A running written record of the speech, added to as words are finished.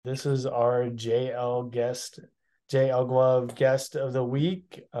This is our JL Glove guest of the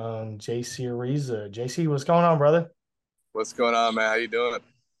week, JC Ariza. JC, what's going on, brother? What's going on, man? How you doing?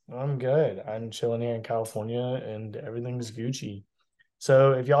 I'm good. I'm chilling here in California and everything's Gucci.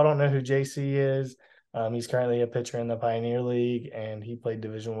 So if y'all don't know who JC is, he's currently a pitcher in the Pioneer League and he played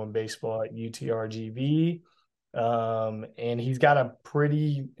Division One baseball at UTRGV. And he's got a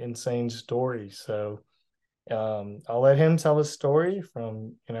pretty insane story. So I'll let him tell his story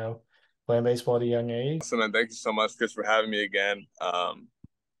from, playing baseball at a young age. Awesome, man. Thank you so much, Chris, for having me again.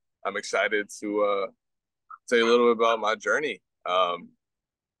 I'm excited to tell you a little bit about my journey.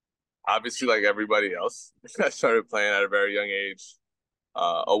 Obviously, like everybody else, I started playing at a very young age.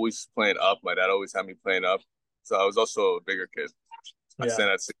 Always playing up. My dad always had me playing up, so I was also a bigger kid. I Yeah. stand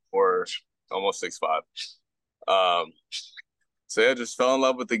at 6'4", almost 6'5". Um, so yeah, just fell in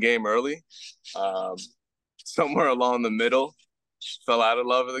love with the game early. Um, Somewhere along the middle, fell out of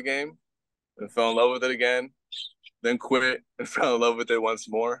love with the game and fell in love with it again, then quit and fell in love with it once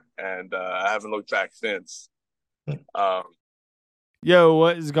more, and I haven't looked back since. Um, Yo,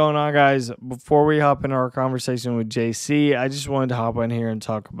 what is going on, guys? Before we hop into our conversation with JC, I just wanted to hop in here and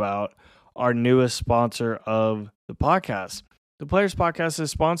talk about our newest sponsor of the podcast. The Players Podcast is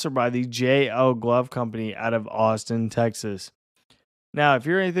sponsored by the JL Glove Company out of Austin, Texas. Now, if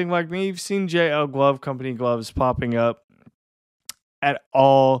you're anything like me, you've seen JL Glove Company gloves popping up at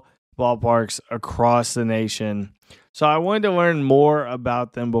all ballparks across the nation. So I wanted to learn more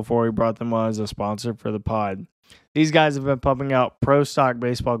about them before we brought them on as a sponsor for the pod. These guys have been pumping out pro stock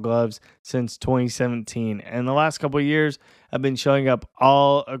baseball gloves since 2017, and the last couple of years have been showing up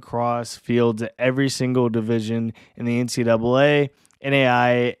all across fields at every single division in the NCAA,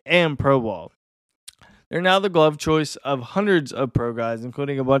 NAIA, and Pro Ball. They're now the glove choice of hundreds of pro guys,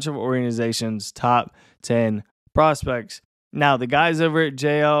 including a bunch of organizations' top 10 prospects. Now, the guys over at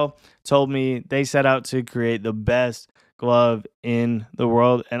JL told me they set out to create the best glove in the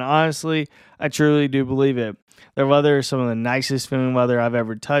world, and honestly, I truly do believe it. Their leather is some of the nicest feeling leather I've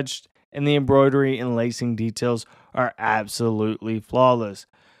ever touched, and the embroidery and lacing details are absolutely flawless.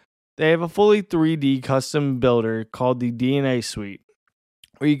 They have a fully 3D custom builder called the DNA Suite,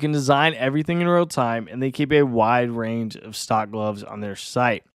 where you can design everything in real time, and they keep a wide range of stock gloves on their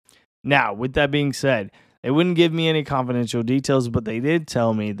site. Now, with that being said, they wouldn't give me any confidential details, but they did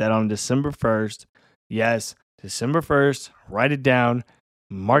tell me that on December 1st, yes, December 1st, write it down,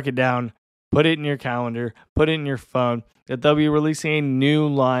 mark it down, put it in your calendar, put it in your phone, that they'll be releasing a new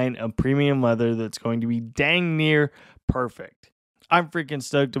line of premium leather that's going to be dang near perfect. I'm freaking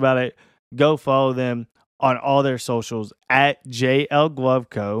stoked about it. Go follow them on all their socials at JL Glove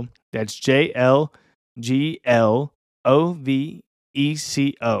Co. That's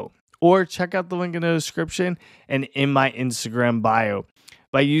JLGLOVECO. Or check out the link in the description and in my Instagram bio.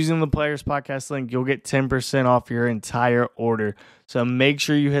 By using the Players Podcast link, you'll get 10% off your entire order. So make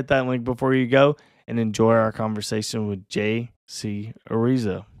sure you hit that link before you go and enjoy our conversation with JC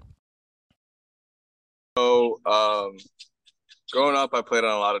Ariza. so growing up, I played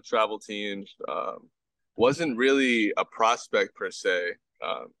on a lot of travel teams. Wasn't really a prospect per se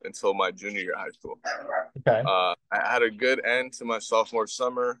until my junior year of high school. Okay. I had a good end to my sophomore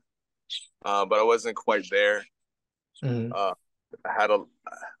summer, but I wasn't quite there. Mhm. Uh, I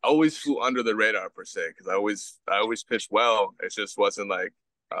always flew under the radar per se because I always pitched well. It just wasn't like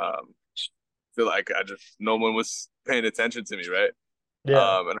feel like I just no one was paying attention to me, right?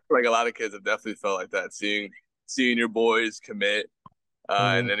 Yeah. And I feel like a lot of kids have definitely felt like that, seeing your boys commit,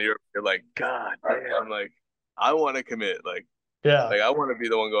 and Mhm. then you're like, God damn, like I want to commit, Yeah. like I want to be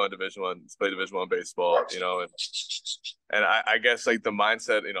the one going Division 1, play Division 1 baseball, and I guess like the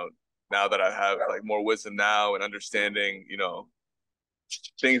mindset, now that I have like more wisdom now and understanding,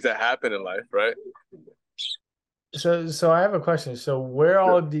 things that happen in life, right? So I have a question. So where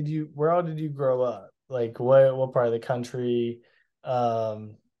all did you grow up? Like what part of the country?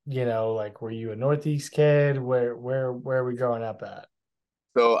 Like were you a Northeast kid? Where are we growing up at?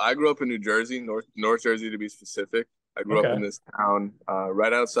 So I grew up in New Jersey, North Jersey to be specific. I grew up in Okay. this town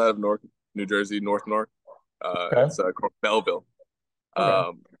right outside of North New Jersey, North North. Okay. It's called Belleville. Okay.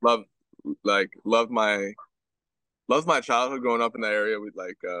 Um, love like loved my childhood growing up in that area with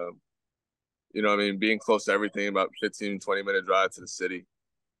what I mean, being close to everything, about 15-20 minute drive to the city.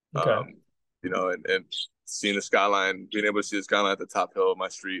 Okay. And seeing the skyline, being able to see the skyline at the top hill of my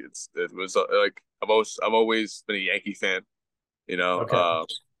street. It was like I've always been a Yankee fan. You know,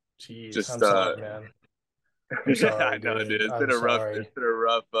 Okay. Jeez, just I'm sorry, man. I'm I sorry, know, dude. dude. It's been I'm a rough, it's sorry. been a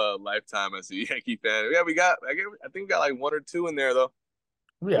rough lifetime as a Yankee fan. Yeah, I think we got like one or two in there though.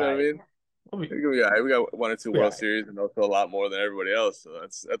 You know what I Yeah, mean? we got one or two World Yeah, Series and also a lot more than everybody else. So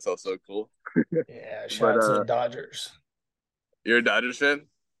that's also cool. yeah. Shout But out to the Dodgers. you're a Dodgers fan?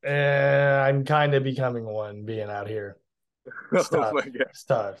 I'm kind of becoming one being out here. It's Oh tough. my god! It's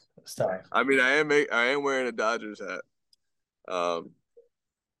tough. It's tough. I mean, I am wearing a Dodgers hat. Um,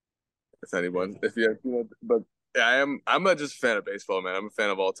 if anyone, if you, but yeah, I'm not just a fan of baseball, man. I'm a fan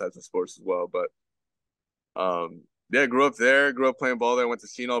of all types of sports as well. But yeah, grew up there. Grew up playing ball there. Went to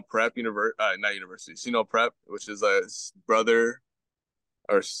Seno Prep not university, Seno Prep, which is a brother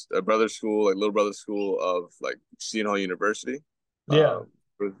or a brother school, like little brother school of like Seno University. Yeah.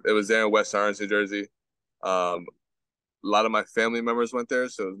 It was there in West Orange, New Jersey. Um, a lot of my family members went there,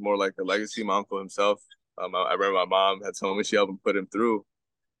 so it was more like a legacy. My uncle himself. I remember my mom had told me she helped him put him through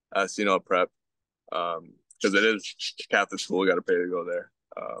Seno Prep because it is Catholic school. We got to pay to go there.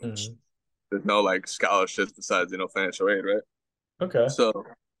 Mhm. There's no like scholarships besides financial aid, right? Okay. So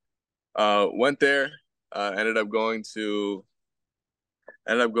went there. Ended up going to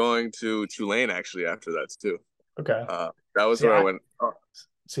Tulane actually after that too. Okay. That was See, where I I went. Oh,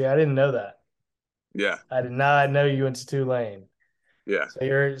 see. I didn't know that. yeah, I did not know you went to Tulane. yeah, So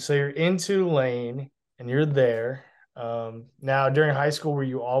you're in Tulane and you're there. Now during high school, were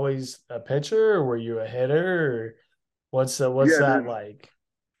you always a pitcher or were you a hitter? Or what's yeah, that dude. like?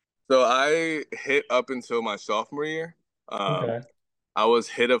 So I hit up until my sophomore year. Um, Okay. I was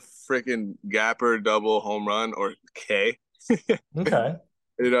hit a freaking gapper double home run or K. Okay.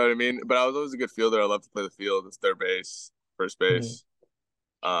 You know what I mean? But I was always a good fielder. I love to play the field. It's third base, first Mhm. base.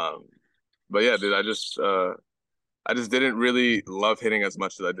 Um, but yeah, dude, I just didn't really love hitting as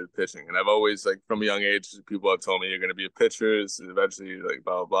much as I did pitching. And I've always like from a young age, people have told me you're gonna be a pitcher, eventually like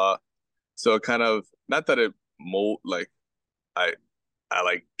blah blah blah. So it kind of not that it mold like I I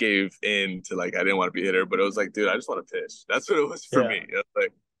like gave in to like I didn't want to be a hitter, but it was like, dude, I just want to pitch. That's what it was for Yeah. me.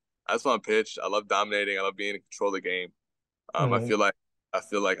 Like I just want to pitch. I love dominating. I love being in control of the game. Um, I Hmm. feel like I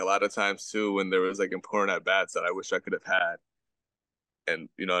feel like a lot of times too when there was like important at bats that I wish I could have had, and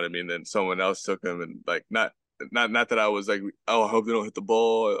you know what I mean. Then someone else took them, and like not that I was like, oh, I hope they don't hit the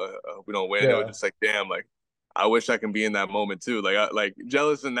ball. I hope we don't win. It was Yeah. just like, damn, like I wish I can be in that moment too. Like like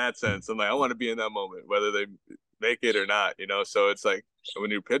jealous in that sense. I'm like, I want to be in that moment, whether they make it or not. So it's like when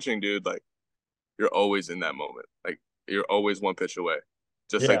you're pitching, dude, like you're always in that moment. Like you're always one pitch away.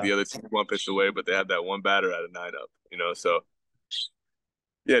 Just like the Yeah. other team one pitch away, but they have that one batter at a nine up. So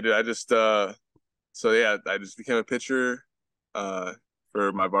yeah, dude, so yeah, I just became a pitcher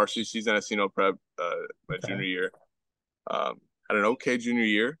for my varsity season at Seno Prep my Okay. junior year. Had an okay junior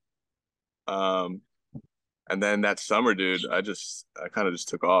year. Um, and then that summer, dude, I kind of just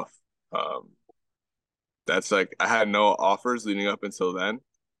took off. Um, that's like I had no offers leading up until then.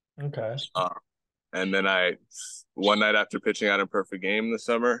 Okay. Uh, and then one night after pitching out in perfect game in the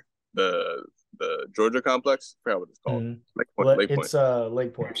summer, the Georgia complex, I forgot what it's called, Mhm. Lake Point. It's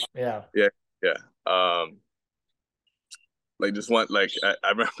Lake Point. Yeah. Yeah, yeah. Like just went like I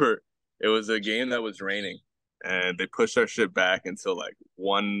remember it was a game that was raining, and they pushed our shit back until like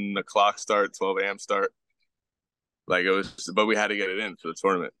 1 o'clock start, 12 a.m. start. Like it was, but we had to get it in for the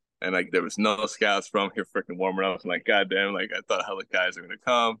tournament. And like there was no scouts from here freaking warming up. And like, goddamn, like I thought hella guys are gonna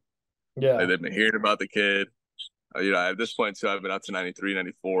come. Like Yeah. they've been hearing about the kid. At this point too, I've been up to 93,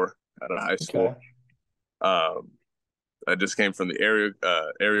 94 out of high school. Okay. Um, I just came from the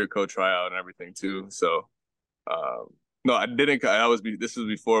area code tryout and everything too. So no, I didn't. This was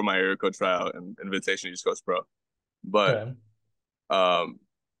before my area code tryout and invitation East Coast Pro. But Okay. um,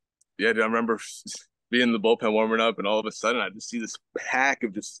 yeah, dude, I remember being in the bullpen warming up, and all of a sudden I just see this pack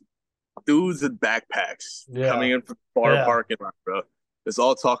of just dudes with backpacks coming Yeah. in from the bar Yeah. parking lot, bro. It's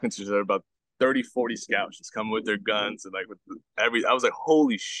all talking to each other about 30, 40 scouts just coming with their guns and like with I was like,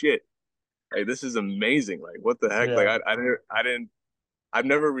 holy shit. Like this is amazing. Like what the heck? Like Yeah. I didn't I've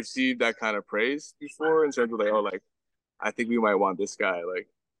never received that kind of praise before in terms of like, oh like I think we might want this guy. Like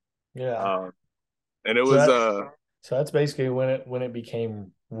Yeah. um and it So was that's basically when it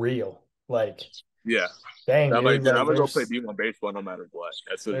became real. Like, yeah. dang, I'm like, dude, dude, I'm like gonna go play there's D1 baseball no matter what.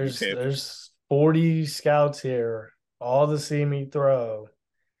 That's what it there's became. there's 40 scouts here, all to see me throw.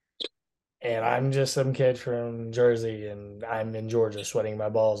 And I'm just some kid from Jersey and I'm in Georgia sweating my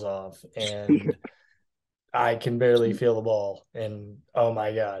balls off and I can barely feel the ball. And oh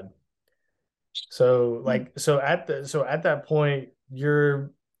my God. So at that point,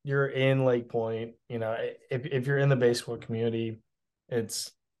 you're in Lake Point. If you're in the baseball community,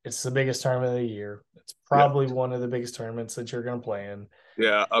 it's it's the biggest tournament of the year. It's Yeah. probably one of the biggest tournaments that you're gonna play in.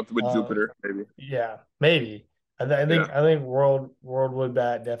 Yeah, up with Uh, Jupiter, maybe. yeah, maybe. I Yeah. think World Wood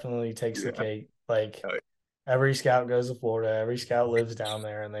Bat definitely takes the Yeah. cake. Like Hell every scout goes to Florida. Every scout lives down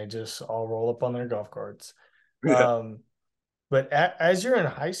there, and they just all roll up on their golf carts. Yeah. But as you're in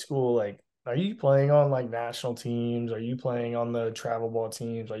high school, like, are you playing on like national teams? Are you playing on the travel ball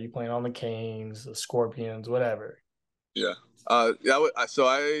teams? Are you playing on the Canes, the Scorpions, whatever? Yeah. Yeah. So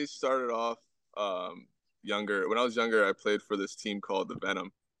I started off younger. When I was younger, I played for this team called the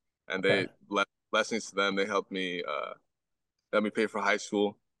Venom, and Okay. blessings to them, they helped me pay for high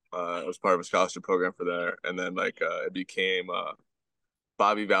school. I was part of a scholarship program for there, and then it became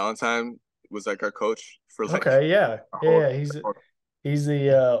Bobby Valentine was like our coach for like Okay. Yeah. a whole. Yeah. He's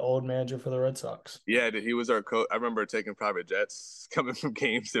the old manager for the Red Sox. Yeah, dude, he was our coach. I remember taking private jets coming from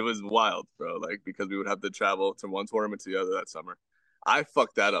games. It was wild, bro. Like because we would have to travel from one tournament to the other that summer. I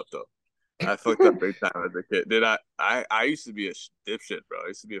fucked that up though. I fucked up big time as a kid. Did I used to be a dipshit, bro. I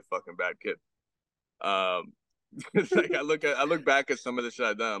used to be a fucking bad kid. Um, it's like I look back at some of the shit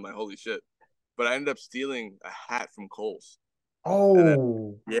I've done. I'm like, holy shit. But I ended up stealing a hat from Kohl's, and then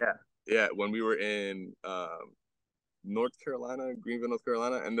Oh, yeah, yeah, when we were in North Carolina, Greenville, North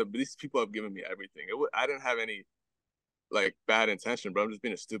Carolina, and these people have given me everything. I didn't have any like bad intention, but I'm just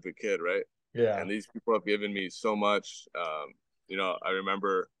being a stupid kid, right? yeah. And these people have given me so much. I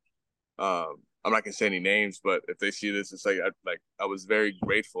remember. I'm not gonna say any names, but if they see this, it's I was very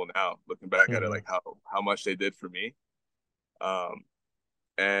grateful now, looking back at it, Mhm. like how much they did for me. Um,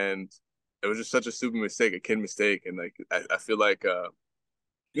 and it was just such a stupid mistake, a kid mistake, and like I feel like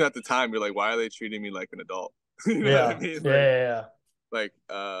at the time you're like, why are they treating me like an adult? You know what I Yeah. mean? Yeah. Yeah. Yeah. Like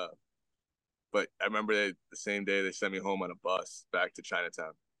but I remember the same day they sent me home on a bus back to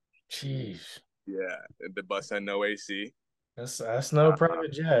Chinatown. Jeez. Yeah, and the bus had no AC. That's no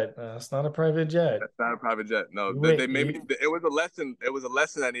private jet. That's not a private jet. That's not a private jet. No, You they wait. made me. It was a lesson. It was a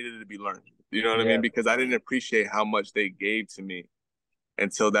lesson that needed to be learned. You know what I mean? Yeah. Because I didn't appreciate how much they gave to me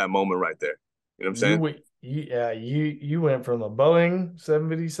until that moment right there. You know what I'm You saying? wait. Yeah. You went from the Boeing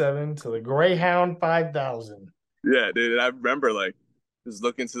 757 to the Greyhound 5000. Yeah, dude. And I remember like just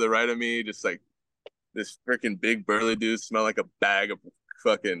looking to the right of me, just like this freaking big burly dude smell like a bag of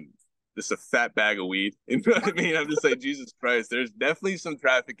fucking just a fat bag of weed. You know what I mean? I'm just like, Jesus Christ, there's definitely some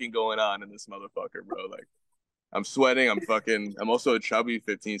trafficking going on in this motherfucker, bro. Like I'm sweating, I'm also a chubby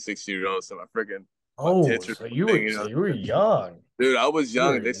 15, 16 year old, so my Oh, tits are so thing. you were young. Dude, I was You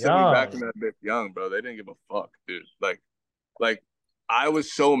were young. They sent me back in young. that bit young, bro. They didn't give a fuck, dude. Like I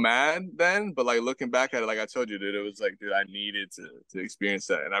was so mad then, but like looking back at it, like I told you, dude, it was like, dude, I needed to experience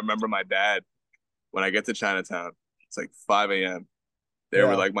that. And I remember my dad when I get to Chinatown, it's like 5 a.m. There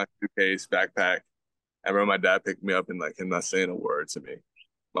were Yeah. like my suitcase, backpack. I remember my dad picked me up and like him not saying a word to me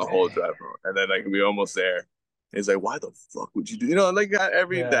my whole Dang. drive home. And then like we almost there. He's like, why the fuck would you do? You know, like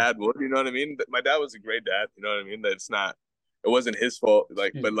every Yeah. dad would. You know what I mean? My dad was a great dad. You know what I mean? That it's not. It wasn't his fault. Like,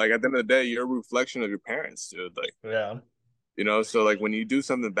 Excuse but me. like at the end of the day, you're a reflection of your parents, dude. Like, Yeah. so like when you do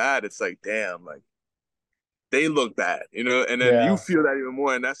something bad, it's like, damn, like they look bad, and then you Yeah. feel that even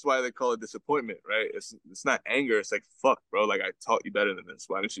more, and that's why they call it disappointment, right? It's not anger. It's like, fuck, bro. Like I taught you better than this.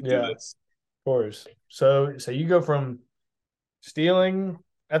 Why didn't you do Yeah. Of this? course. So you go from stealing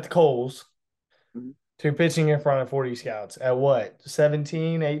at the Coles Mhm. to pitching in front of 40 scouts at what?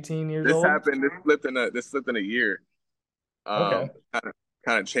 17, 18 years This old? happened. This slipped in a year. Okay.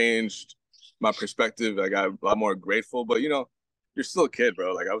 Kind of changed my perspective. I got a lot more grateful, but you're still a kid,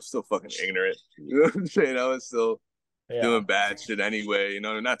 bro. Like I was still fucking ignorant. You know what I'm saying? I was still Yeah. doing bad shit anyway.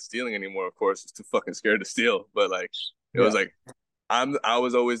 Not stealing anymore, of course. I was too fucking scared to steal. But like, it was Yeah. like I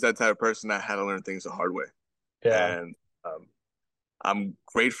was always that type of person that had to learn things the hard way, Yeah. and um, I'm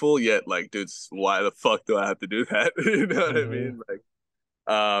grateful. Yet, like, dude, why the fuck do I have to do that? You know what I Hmm. mean? Like,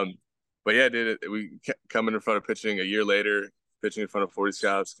 but yeah, dude, we coming in front of pitching a year later, pitching in front of 40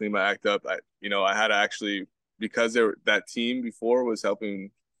 scouts, clean my act up. I had to actually because that team before was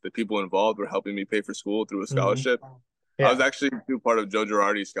helping the people involved were helping me pay for school through a Hmm. scholarship. I was Yeah. actually through part of Joe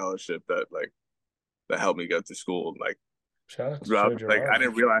Girardi's scholarship that helped me get to school. Like Shout out to throughout, Joe like I Girardi.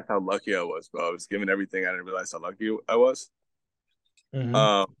 didn't realize how lucky I was, bro. I was given everything. I didn't realize how lucky I was. Hmm.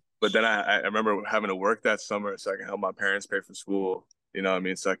 Um, but then I remember having to work that summer so I can help my parents pay for school. You know what I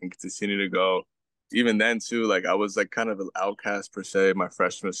mean? So I can continue to go. Even then too, like I was like kind of an outcast per se my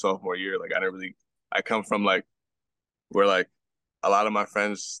freshman sophomore year. Like I didn't really. I come from like where like a lot of my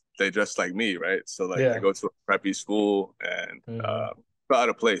friends they dress like me, right? So like I Yeah. go to a preppy school and Hmm. feel out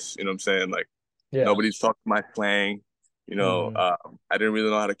of place. You know what I'm saying? Like Yeah. nobody's talking my slang. Hmm. I didn't really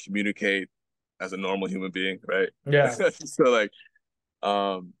know how to communicate as a normal human being, right? Yeah. So like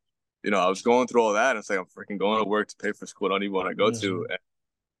um, I was going through all that, and it's like I'm freaking going to work to pay for school I don't even want to go to. Hmm.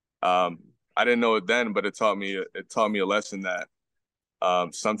 And, I didn't know it then, but it taught me a lesson that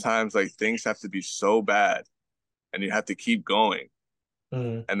sometimes like things have to be so bad. and you have to keep going.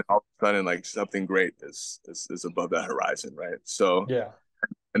 Mm-hmm. And then all of a sudden, like something great is above that horizon, right? So, Yeah.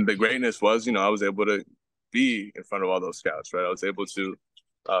 and the greatness was, I was able to be in front of all those scouts, right? I was able to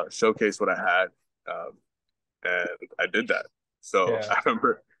showcase what I had, um, and I did that. So Yeah. I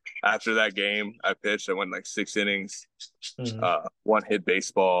remember after that game, I pitched. I went like 6 innings, Mm-hmm. one hit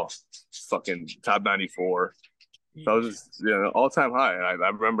baseball, fucking top 94. So I was just, all time high. And I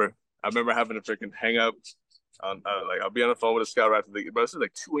remember having to freaking hang up. Like I'll be on the phone with a scout right after but this is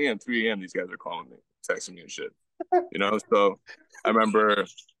like 2 a.m., 3 a.m. These guys are calling me, texting me and shit. So I remember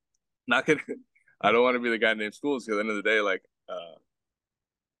not gonna. I don't want to be the guy named schools because at the end of the day, like,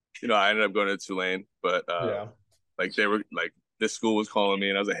 I ended up going to Tulane, but Yeah. like they were like this school was calling me,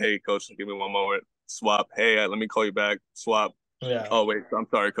 and I was like, "Hey, coach, give me one moment." Swap. Hey, let me call you back. Swap. Yeah. Oh wait, I'm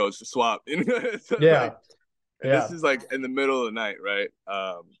sorry, coach. Swap. So Yeah. like, and this Yeah. is like in the middle of the night, right?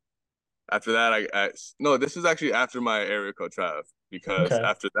 After that, no, this is actually after my area code tryout because Okay.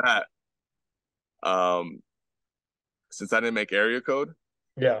 after that, um, since I didn't make area code,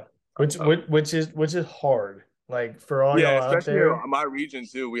 Yeah. uh, Which is hard. Like for all yeah, y'all out especially there. in my region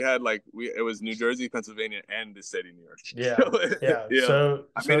too. We had like it was New Jersey, Pennsylvania, and the state of New York. Yeah. Yeah. So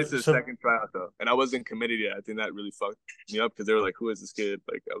I made it so to the so second tryout though, and I wasn't committed yet. I think that really fucked me up because they were like, "Who is this kid?"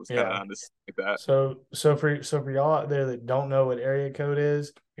 Like I was kind of yeah. on this like that. So for y'all out there that don't know what area code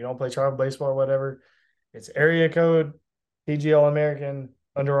is, you don't play travel baseball or whatever, it's area code, PGL American,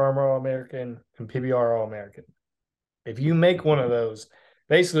 Under Armour All American, and PBR All American. If you make one of those,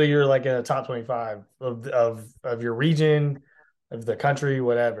 basically you're like in the top 25 of your region, of the country,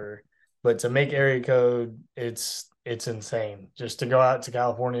 whatever. But to make area code, it's insane. Just to go out to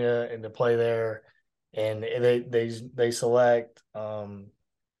California and to play there, and they select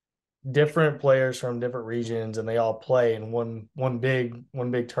different players from different regions, and they all play in one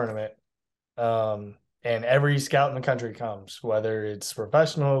big tournament. And every scout in the country comes, whether it's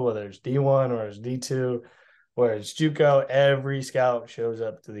professional, whether it's D1 or it's D2, whether it's JUCO. Every scout shows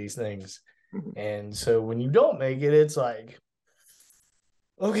up to these things, and so when you don't make it, it's like,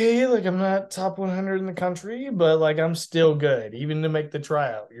 okay, like I'm not top 100 in the country, but like I'm still good. Even to make the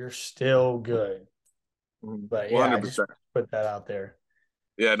tryout, you're still good. But One yeah, I hundred just percent. put that out there.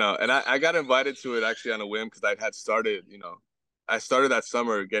 Yeah, no, and I got invited to it actually on a whim because I had started, I started that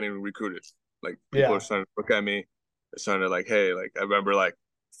summer getting recruited. Like people are Yeah, starting to look at me, they're starting to like, hey, like I remember like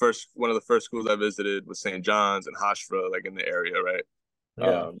first one of the first schools I visited was St. John's and Hofstra, like in the area, right?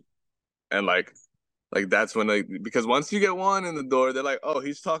 yeah, Um, and like that's when like because once you get one in the door, they're like, oh,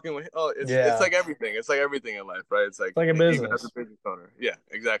 he's talking with it's yeah. like everything. It's like everything in life, right? It's like It's like a even as a business. business owner. Yeah,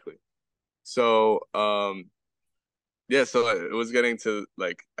 exactly. So yeah, so it was getting to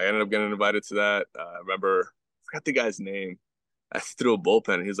like I ended up getting invited to that. I remember I forgot the guy's name. I threw a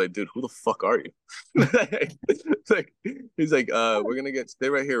bullpen and he's like, dude, who the fuck are you? It's like he's like, we're gonna stay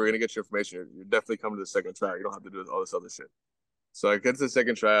right here, we're gonna get your information. You're definitely coming to the second try. You don't have to do all this other shit. So I get to the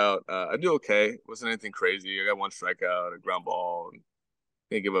second tryout. I do okay. It wasn't anything crazy. I got one strikeout, a ground ball, and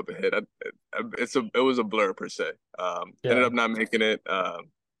didn't give up a hit. It was a blur per se. Ended Yeah, up not making it.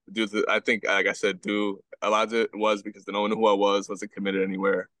 Due to I think like I said, due a lot of it was because no one knew who I was, wasn't committed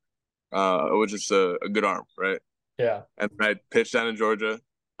anywhere. It was just a good arm, right? yeah, And I pitched down in Georgia.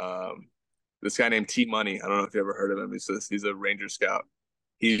 Um, this guy named T Money. I don't know if you ever heard of him. He's a Ranger scout.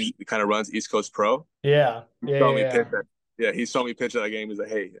 He kind of runs East Coast Pro. yeah, He yeah, saw me pitch yeah, that. Yeah, he saw me pitch at that game. He's like,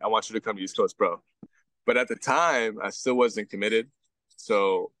 "Hey, I want you to come to East Coast Pro." But at the time, I still wasn't committed,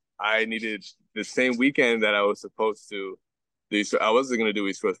 so I needed the same weekend that I was supposed to. I wasn't going to do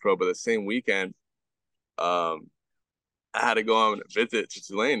East Coast Pro, but the same weekend, um, I had to go on a visit to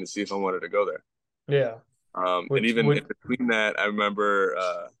Tulane to see if I wanted to go there. yeah. And Which even would, in between that, I remember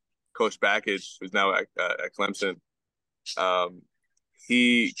Coach Backage, who's now at Clemson. Um,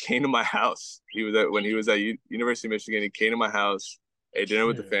 he came to my house. When he was at University of Michigan. He came to my house, ate dinner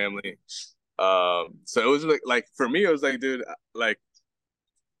with the shit. family. So it was like for me, it was like, dude, like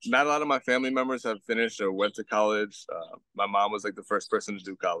not a lot of my family members have finished or went to college. My mom was like the first person to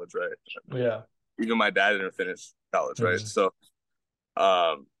do college, right? Yeah. Even my dad didn't finish college, right? Mhm. So,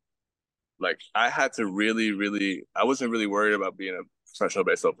 um, like I had to really, really, I wasn't really worried about being a professional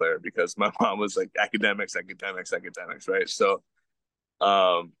baseball player because my mom was like academics, academics, academics, right? So,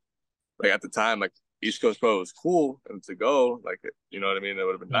 um, like at the time, like East Coast Pro was cool and to go, like you know what I mean. It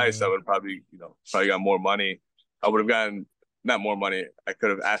would have been nice. I Mhm. would have probably, probably got more money. I would have gotten not more money. I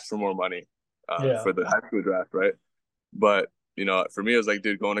could have asked for more money Yeah. for the high school draft, right? But for me, it was like,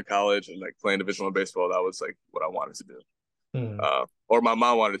 dude, going to college and like playing Division I baseball, that was like what I wanted to do. Mm. Or my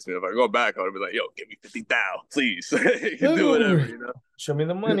mom wanted to. If I go back, I would be like, "Yo, give me 50,000, please. You can do Ooh, whatever, you know." show me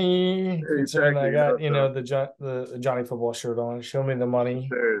the money. Considering Exactly, I you know. got, So the Johnny football shirt on. Show me the money.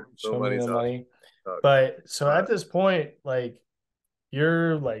 there's no Show me money the talk. money. talk. But so at But this point,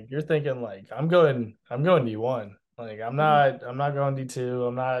 you're thinking like I'm going D1. Like I'm not going D2.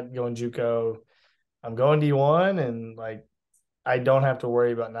 I'm not going JUCO. I'm going D1, and like I don't have to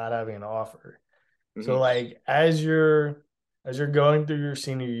worry about not having an offer. So mhm. like as you're going through your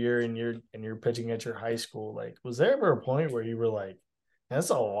senior year and you're pitching at your high school, like was there ever a point where you were like, that's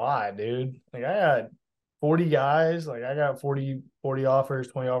a lot, dude? Like I got 40 guys, like I got 40 offers,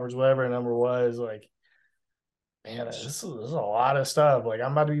 20 offers, whatever the number was, like, man, this is a lot of stuff. Like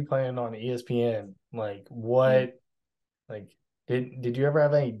I'm about to be playing on ESPN. Like what like did you ever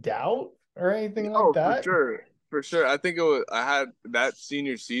have any doubt or anything like Oh, for that? sure. For sure. I think it was I had that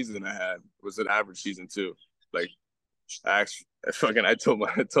senior season I had was an average season too. Like I actually fucking I told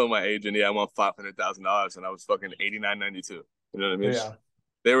my agent, yeah, I want $500,000 and I was fucking 89.92. You know what I mean? Yeah.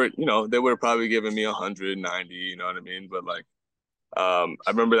 They were, they would have probably given me 190, you know what I mean? But like I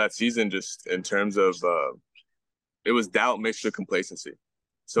remember that season just in terms of it was doubt mixed with complacency.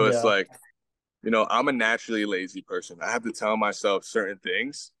 So it's Yeah. like, I'm a naturally lazy person. I have to tell myself certain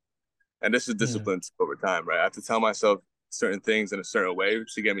things, and this is Mm. discipline over time, right? I have to tell myself certain things in a certain way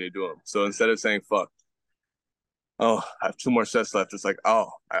to get me to do them. So instead of saying fuck, oh, I have two more sets left, it's like,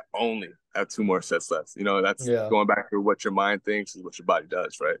 oh, I only have two more sets left. That's Yeah. going back to what your mind thinks is what your body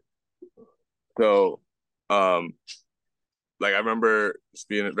does, right? So, um, like I remember just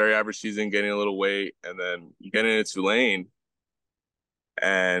being a very average season, getting a little weight, and then getting into Tulane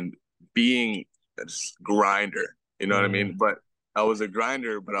and being a just grinder. You know what I Mm. mean? But I was a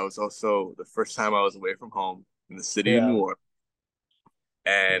grinder, but I was also the first time I was away from home in the city of New Yeah. York,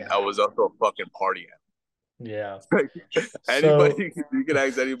 and I Yeah. was also a fucking party Yeah. animal. So, Anybody, you could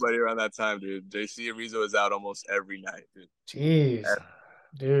ask anybody around that time, dude. JC Ariza was out almost every night, dude. geez,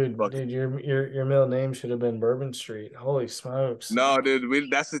 Every fucking dude, your middle name should have been Bourbon Street. Holy smokes. no, dude.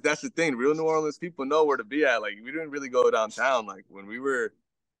 That's the thing. Real New Orleans people know where to be at. Like we didn't really go downtown. Like when we go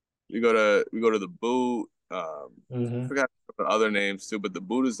to the Boot. I Hmm. forgot the other names too, but the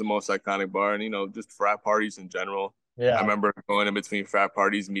Boot is the most iconic bar, and just frat parties in general. I Yeah. remember going in between frat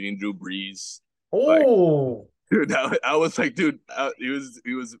parties, meeting Drew Brees. Like, Oh, dude, I was like, dude, he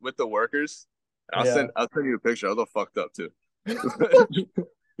was with the workers. yeah. I'll send you a picture. I was all fucked up too,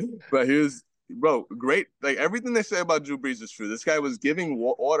 but he was. Bro, great. Like everything they say about Drew Brees is true. This guy was giving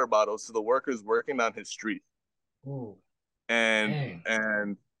water bottles to the workers working on his street, Ooh, and dang.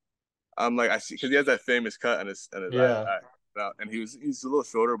 and I'm like, I see, because he has that famous cut on his Yeah. eye. And he's a little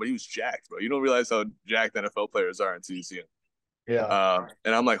shorter, but he was jacked, bro. You don't realize how jacked NFL players are until you see him. Yeah.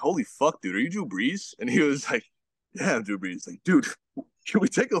 And I'm like, holy fuck, dude, are you Drew Brees? And he was like, yeah, I'm Drew Brees. Like, dude, can we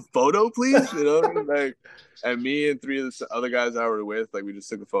take a photo, please? You know what I mean? Like, and me and three of the other guys I were with, like, we just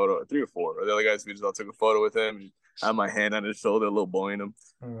took a photo, three or four. Or the other guys, we just all took a photo with him. And I had my hand on his shoulder, a little boying him.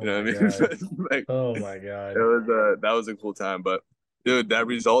 Oh You know my what I mean? God. Like, Oh my it God. was that was a cool time. But dude, that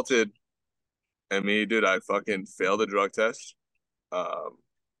resulted in me, dude. I fucking failed the drug test. Um,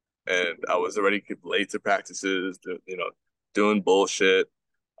 and I was already late to practices, doing bullshit.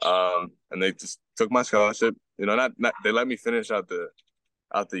 And they just took my scholarship. Not they let me finish out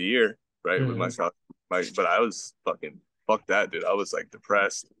the year, right, with my Hmm. scholarship. But I was fucking fuck that, dude. I was like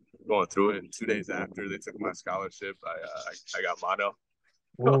depressed going through it. And 2 days after they took my scholarship, I got mono.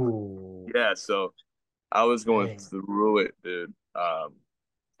 Ooh, Yeah, so I was going dang. through it, dude.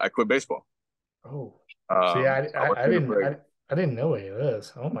 I quit baseball. Oh, see, I wasn't gonna play. I didn't know any of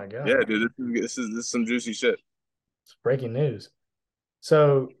this. Oh my Yeah, God. dude, this is some juicy shit. It's breaking news.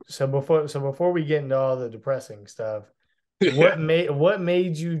 So before we get into all the depressing stuff, Yeah. what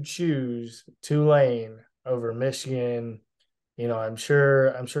made you choose Tulane over Michigan? I'm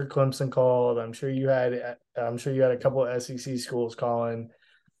sure Clemson called. I'm sure you had a couple of SEC schools calling.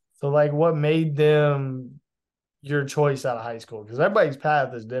 So like what made them your choice out of high school? Because everybody's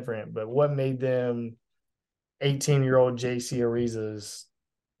path is different, but what made them 18-year-old JC Ariza's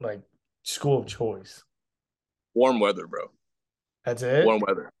like school of choice? Warm weather, bro. That's Warm it?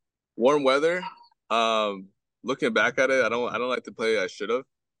 weather. Warm weather. Um, Looking back at it, I don't like to play I should have,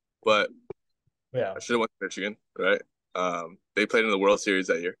 but Yeah. I should have went to Michigan, right? They played in the World Series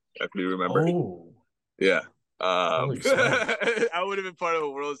that year. I can remember. Oh, Yeah. holy smokes. I would have been part of a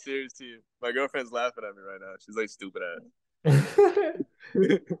World Series team. My girlfriend's laughing at me right now. She's like stupid at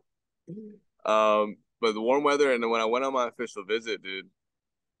it. But the warm weather, and then when I went on my official visit, dude,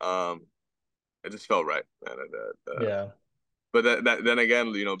 it just felt right, man. Yeah. but then again,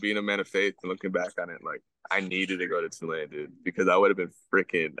 you know, being a man of faith and looking back on it, like I needed to go to Tulane, dude, because I would have been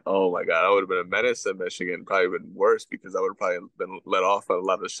freaking, oh my God, I would have been a menace at Michigan, probably been worse because I would have probably been let off on a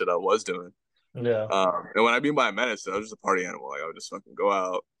lot of the shit I was doing. Yeah. And when I mean by a menace, I was just a party animal. Like I would just fucking go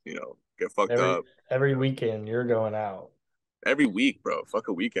out, you know, get fucked Every up every weekend you're going out. every week, bro. Fuck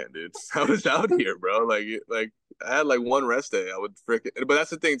a weekend, dude. I was out here, bro. Like I had like one rest day. I would freaking. But that's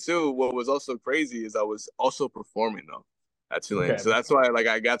the thing too. What was also crazy is I was also performing though at Tulane. Okay. So that's why like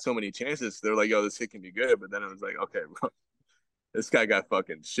I got so many chances. They're like, yo, this kid can be good. But then it was like, okay, bro, this guy got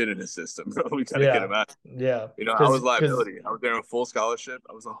fucking shit in his system, bro. We gotta get Yeah. him out. Yeah. You know, I was Cause liability. I was there on full scholarship.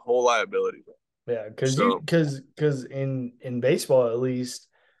 I was a whole liability, bro. yeah, So. cause in baseball at least,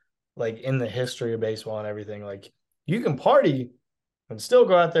 like in the history of baseball and everything, like you can party and still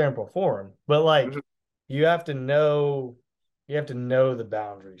go out there and perform, but like Mhm, you have to know you have to know the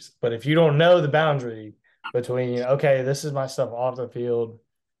boundaries. But if you don't know the boundary between, okay, this is my stuff off the field,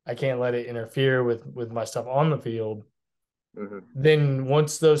 I can't let it interfere with my stuff on the field, mhm. then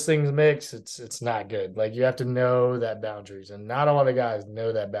once those things mix, it's not good. Like you have to know that boundaries, and not a lot of guys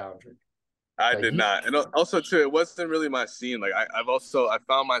know that boundary. I Like did you, not, and also too, it wasn't really my scene. Like I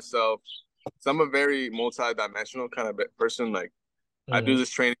found myself. So I'm a very multi-dimensional kind of person. Like I do mhm.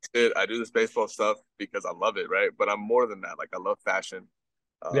 this training shit, I do this baseball stuff because I love it, right? But I'm more than that. Like I love fashion.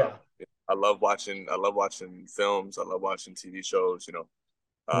 Yeah. I love watching films. I love watching TV shows. You know,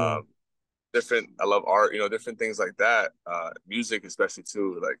 Mhm. um, different. I love art. You know, different things like that. Music, especially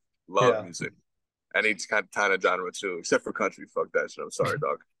too. Like love Yeah. music. Any kind of genre too, except for country. Fuck that shit. I'm sorry,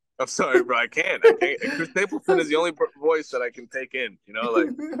 dog. I'm sorry, bro. I can't. I can't. Chris Stapleton is the only voice that I can take in. You know, like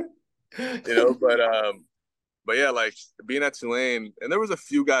you know. But yeah, like being at Tulane, and there was a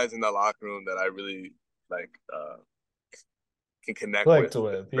few guys in the locker room that I really like can connect Clicked with.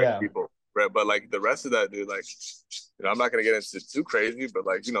 with, Great yeah. people, right? But like the rest of that, dude, like you know, I'm not gonna get into too crazy, but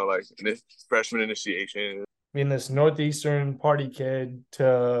like you know, like freshman initiation. Being this northeastern party kid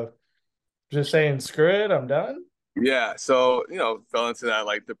to just saying screw it, I'm done. Yeah, so you know, fell into that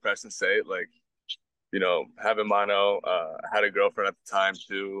like depression state, like you know, having mono. I had a girlfriend at the time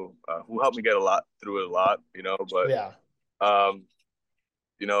too, who helped me get a lot through it a lot, you know. But Yeah. um,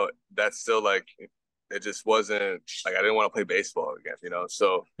 you know, that's still like it just wasn't like I didn't want to play baseball again, you know.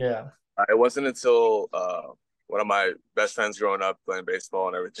 So Yeah. it wasn't until one of my best friends growing up playing baseball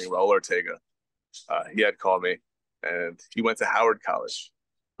and everything, Raul Ortega, he had called me, and he went to Howard College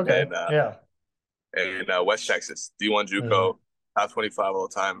Okay. in Yeah. West Texas, D1 Hmm. JUCO, top 25 all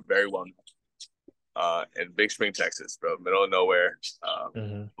the time, very well known. In Big Spring, Texas, bro, middle of nowhere.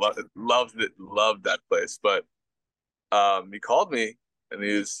 Hmm. Loved that place. But he called me, and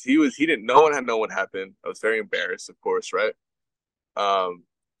he didn't. No one had known what happened. I was very embarrassed, of course, right? Um,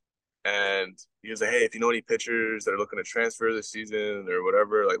 and he was like, "Hey, if you know any pitchers that are looking to transfer this season or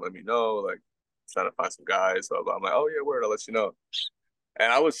whatever, like let me know. Like, trying to find some guys." Blah blah. I'm like, "Oh yeah, word. I'll let you know."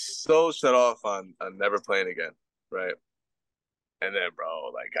 And I was so set off on never playing again, right? And then,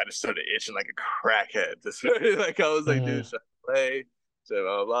 bro, like I just started itching like a crackhead. Just like I was like, dude, Hmm. should I play? So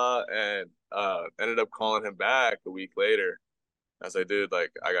blah, blah blah. And ended up calling him back a week later. I was like, dude,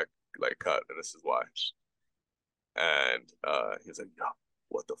 like I got like cut, and this is why. And he was like, yo,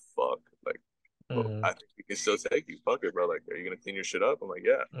 what the fuck? Like, well, I Hmm. think we can still take you. Fuck it, bro. Like, are you gonna clean your shit up? I'm like,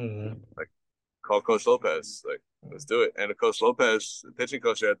 yeah. Hmm. Like, call Coach Lopez. Like, let's do it. And Coach Lopez, the pitching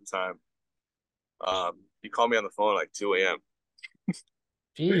coach there at the time, he called me on the phone like 2 a.m.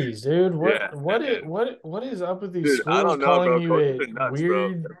 Jeez, dude, Yeah, and what is up with these dude, I schools don't know, calling bro. you Coaches are nuts, bro.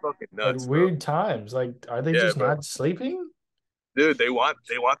 They're fucking at nuts, bro. weird times? Like, are they Yeah, just bro. not sleeping? Dude, they want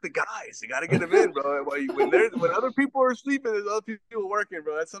the guys. You got to get them in, bro. When other people are sleeping, there's other people working,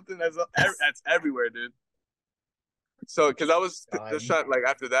 bro. That's something that's everywhere, dude. So, because I was just God. trying, like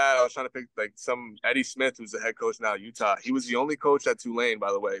after that, I was trying to pick like some Eddie Smith, who's the head coach now at Utah. He was the only coach at Tulane,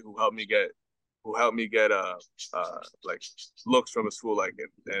 by the way, who helped me get like looks from a school like it.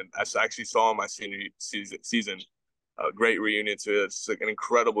 And I actually saw him my senior season. A great reunion too. It's like an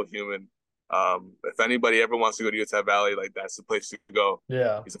incredible human. If anybody ever wants to go to Utah Valley, like that's the place to go.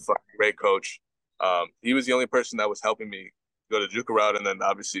 Yeah. He's a fucking great coach. He was the only person that was helping me go to JUCO route, and then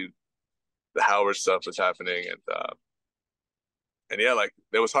obviously the Howard stuff was happening, and yeah, like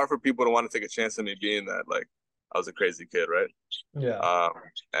it was hard for people to want to take a chance on me being that like I was a crazy kid, right? Yeah. Um,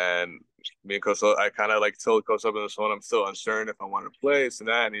 and me and Coach, I kind of like told Coach up in the phone, I'm still uncertain if I want to play, this and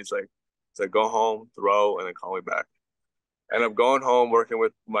that. And he's like, go home, throw, and then call me back. And I'm going home working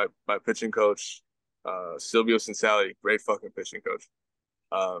with my pitching coach, Silvio Cincinnati, great fucking pitching coach.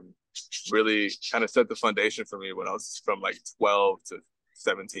 Um, really kind of set the foundation for me when I was from like 12 to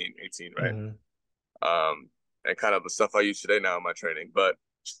 17, 18, right? Hmm. Um, and kind of the stuff I use today now in my training. But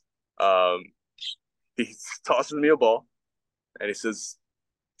um, he tosses me a ball and he says,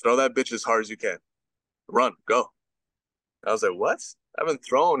 "Throw that bitch as hard as you can. Run, go." I was like, "What? I haven't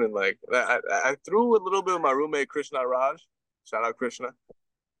thrown in like I threw a little bit with my roommate Krishna Raj. Shout out Krishna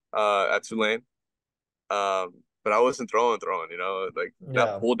at Tulane. But I wasn't throwing, like not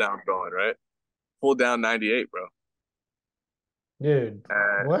Yeah. pull down throwing, right? Pull down 98, bro. Dude.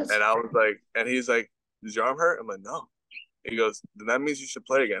 And What? I was like, and he's like, "Does your arm hurt?" I'm like, "No." He goes, "Then that means you should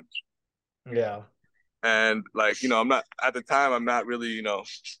play again." Yeah. And like, I'm not at the time, I'm not really,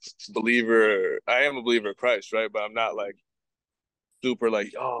 believer. I am a believer of Christ, right? But I'm not like super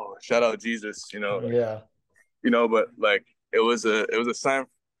like, oh, shout out Jesus, Yeah. but like it was a sign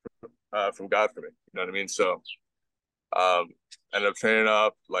from God for me. You know what I mean? So um ended up training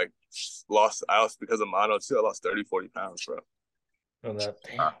up, like I lost because of mono too. I lost 30, 40 pounds, bro. Oh, that Uh,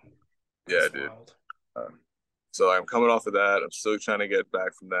 damn. yeah, That's dude. wild. So I'm coming off of that. I'm still trying to get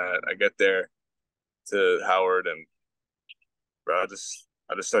back from that. I get there to Howard and bro, I just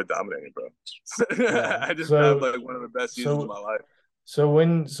started dominating, bro. Yeah. I just had So like one of the best seasons of so my life. so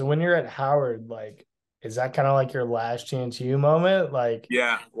when you're at Howard, like, is that kind of like your last chance you moment? Like,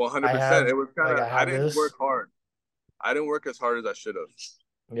 Yeah, I 100%. have It was kind like of I I have didn't work this. hard. I didn't work as hard as I should have.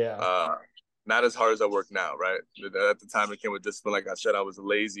 Yeah. Not as hard as I work now, right? At the time it came with discipline. Like I said, I was a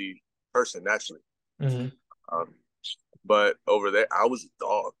lazy person naturally. Hmm. Um, but over there, I was a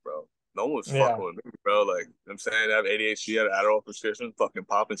dog, bro. No one was Yeah. fucking with me, bro. Like I'm saying, I have ADHD, I had an Adderall prescription, fucking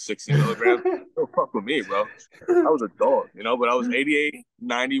popping 60 milligrams. Don't fuck with me, bro. I was a dog, but I was 88,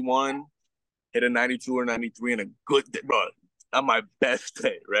 91, hit a 92 or 93 in a good day, bro. On my best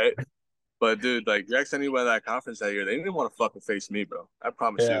day, right? But dude, like you asked anyone at that conference that year, they didn't want to fucking face me, bro. I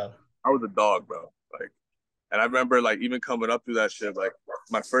promise you. Yeah. I was a dog, bro. Like, and I remember like even coming up through that shit, like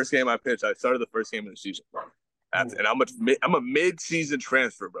my first game I pitched, I started the first game of the season, bro. Ooh. And I'm a mid-season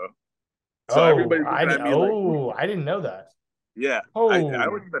transfer, bro. So Oh, everybody's looking at me like, I didn't know that. yeah. I Oh.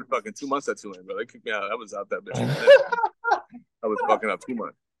 only spent fucking 2 months at Tulane, bro. They kicked me out. I was out that bitch within. I was fucking up 2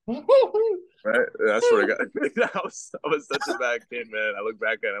 months. Right? That's what I got. I was such a bad kid, man. I look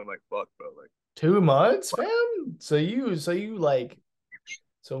back at it, I'm like, fuck, bro. Like 2 months, fam? So you like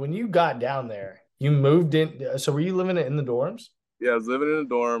so when you got down there, you moved in. So were you living in the dorms? yeah, I was living in a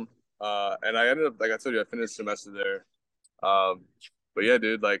dorm. And I ended up, like I told you, I finished the semester there. But yeah,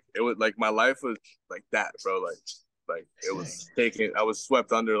 dude, like it was like my life was like that, bro. Like it Dang. was taken, I was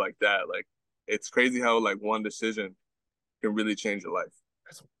swept under like that. Like it's crazy how like one decision can really change your life.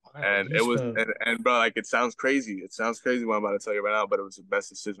 That's wild. And You it was, spent and bro, like it sounds crazy. It sounds crazy what I'm about to tell you right now, but it was the best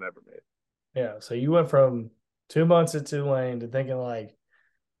decision I ever made. Yeah, so you went from 2 months at Tulane to thinking like,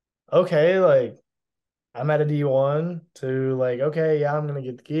 okay, like I'm at a D1 to like, okay, yeah, I'm gonna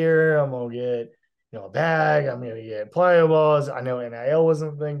get the gear, I'm gonna get, a bag, I'm gonna get playables. I know NIL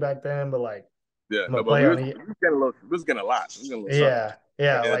wasn't a thing back then, but like Yeah, I'm no, gonna but play we on was, the we was getting a little, we was getting a lot. We was getting a little something. yeah,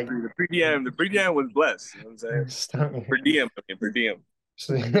 yeah, And like the pre-DM was blessed. You know what I'm saying? Per diem, I mean, per diem.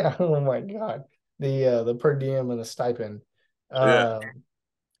 oh my god. The per diem and the stipend. Yeah.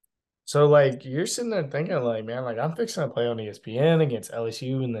 So like you're sitting there thinking like, man, like I'm fixing to play on ESPN against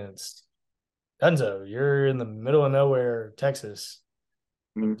LSU and then it's Dunzo. You're in the middle of nowhere, Texas,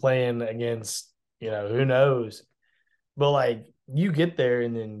 Mhm. playing against, who knows. But like you get there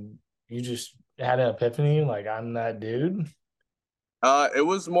and then you just had an epiphany, like I'm that dude. It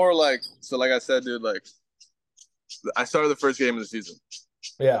was more like, so like I said, dude, like I started the first game of the season.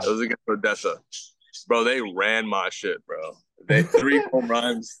 It Yeah. was against Odessa. Bro, they ran my shit, bro. They three home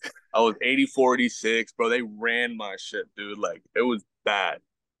runs. I was 80, 46, bro. They ran my shit, dude. Like it was bad.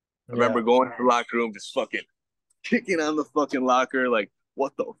 I remember Yeah. going to the locker room, just fucking kicking on the fucking locker, like,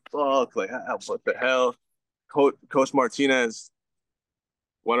 what the fuck? Like, what the hell? Coach Martinez,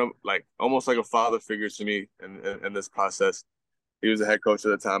 one of like almost like a father figure to me in this process. He was the head coach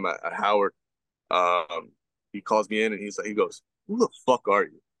at the time at Howard. Um, he calls me in and he goes, "Who the fuck are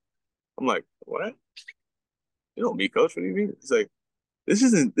you?" I'm like, "What? You know me, coach? What do you mean?" He's like, "This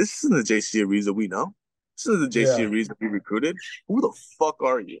isn't the JC Ariza we know. This is the JC Yeah. Ariza we recruited. Who the fuck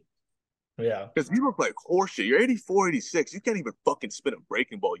are you?" Yeah. Because you look like horseshit. You're 84, 86. You can't even fucking spin a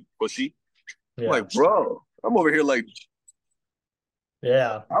breaking ball, you pussy. I'm Yeah. like, bro, I'm over here like,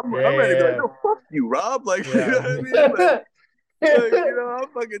 Yeah. I'm ready to be like, Yeah. no, fuck you, Rob. Like, you know Yeah. what I mean? Like, Yeah. I'm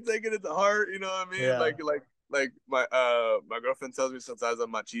fucking taking it to heart. You know what I mean? Yeah. Like my girlfriend tells me sometimes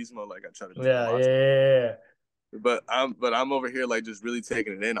I'm machismo. Like I try to be a little Yeah. macho, Yeah. but I'm over here like just really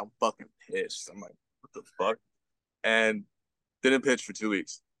taking it in. I'm fucking pissed. I'm like, what the fuck? And didn't pitch for 2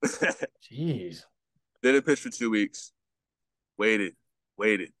 weeks. Jeez. Didn't pitch for 2 weeks. Waited,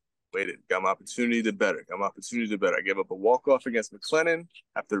 waited. waited, got my opportunity to better, got my opportunity to better. I gave up a walk-off against McLennan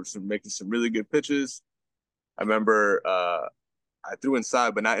after making some really good pitches. I remember I threw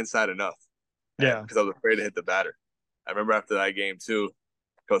inside, but not inside enough. Yeah. Because I was afraid to hit the batter. I remember after that game too,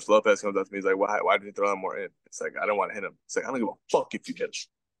 Coach Lopez comes up to me. He's like, why did you throw that more in? It's like, I don't want to hit him. It's like, I don't give a fuck if you hit him.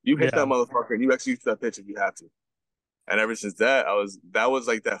 You hit that motherfucker and you execute that pitch if you have to. And ever since that, that was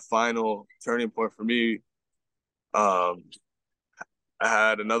like that final turning point for me. I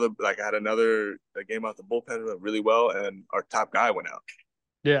had another game out the bullpen went really well, and our top guy went out.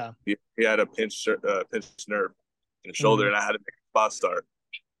 Yeah. He had a pinch nerve in the shoulder, and I had to make a spot start.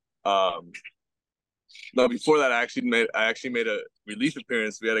 No, before that, I actually made a relief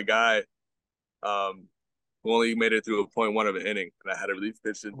appearance. We had a guy who only made it through a .1 of an inning, and I had a relief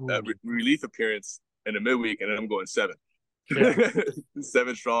appearance in the midweek, and then I'm going 7. Yeah.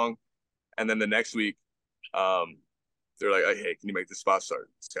 7 strong. And then the next week, they're like, hey, can you make the spot start?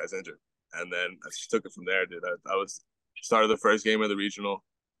 This guy's injured. And then I just took it from there, dude. I was started the first game of the regional.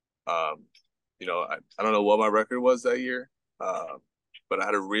 I don't know what my record was that year, but I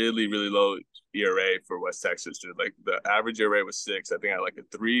had a really, really low ERA for West Texas, dude. Like the average ERA was 6. I think I had like a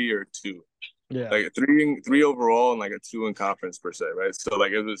 3 or 2. Yeah. Like a three overall and like a 2 in conference per se, right? So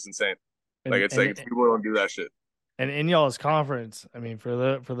like it was insane. People don't do that shit. And in y'all's conference, I mean,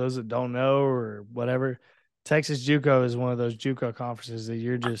 for those that don't know or whatever, Texas JUCO is one of those JUCO conferences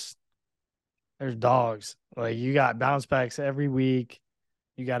that there's dogs. Like you got bounce backs every week.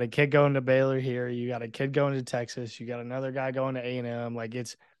 You got a kid going to Baylor here. You got a kid going to Texas. You got another guy going to A&M. Like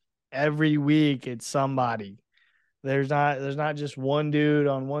it's every week it's somebody. There's not just one dude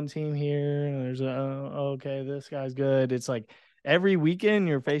on one team here. And there's okay, this guy's good. It's like every weekend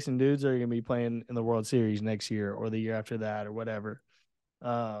you're facing dudes that are gonna be playing in the World Series next year or the year after that or whatever.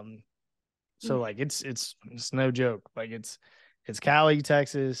 So like it's no joke. Like it's Cali,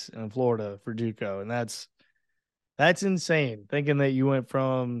 Texas, and Florida for JUCO, and that's insane. Thinking that you went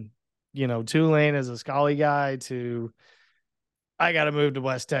from Tulane as a Scully guy to I got to move to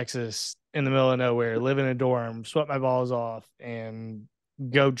West Texas in the middle of nowhere, live in a dorm, sweat my balls off, and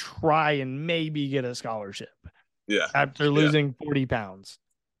go try and maybe get a scholarship. Yeah. After losing 40 pounds,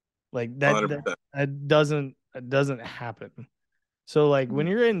 like that doesn't happen. So like when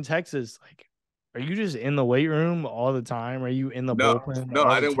you're in Texas, like, are you just in the weight room all the time? Are you in the bullpen? No,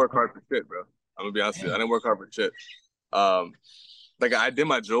 I didn't work hard for shit, bro. I'm gonna be honest with you. I didn't work hard for shit. Like I did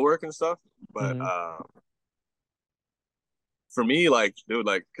my drill work and stuff, but for me, like, dude,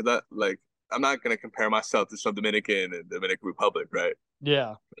 like, cause I'm not gonna compare myself to some Dominican and Dominican Republic, right?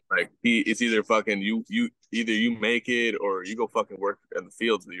 Yeah. Like it's either fucking either you make it or you go fucking work in the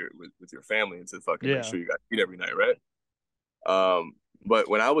fields with your family and to fucking make sure you got to eat every night, right? But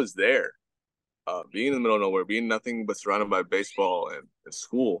when I was there, being in the middle of nowhere, being nothing but surrounded by baseball and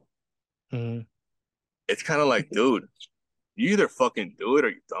school, it's kind of like, dude, you either fucking do it or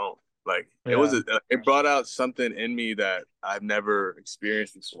you don't. Like it brought out something in me that I've never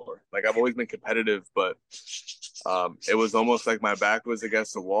experienced before. Like I've always been competitive, but it was almost like my back was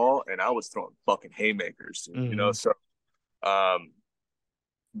against the wall and I was throwing fucking haymakers, So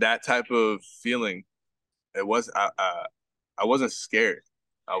that type of feeling, I wasn't scared.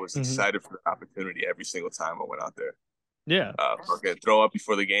 I was excited for the opportunity every single time I went out there. Yeah. Fucking throw up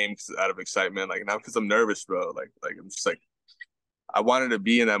before the game out of excitement, like not because I'm nervous, bro. Like I'm just like I wanted to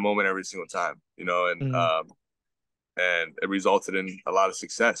be in that moment every single time, and it resulted in a lot of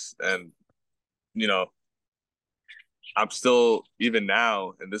success. And I'm still, even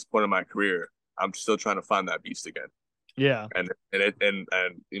now in this point of my career, I'm still trying to find that beast again. Yeah. And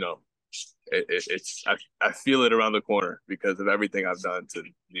I feel it around the corner because of everything I've done to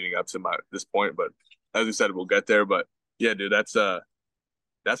leading up to this point. But as we said, we'll get there. But yeah, dude, that's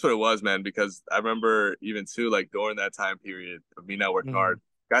what it was, man. Because I remember even too, like during that time period of me not working hard,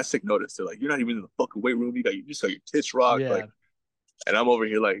 guys take notice. They're like, "You're not even in the fucking weight room. You just got your tits rocked." Like, and I'm over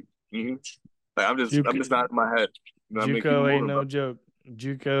here like, like I'm just not in my head. JUCO ain't no joke.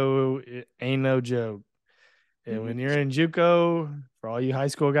 JUCO ain't no joke. And when you're in JUCO, for all you high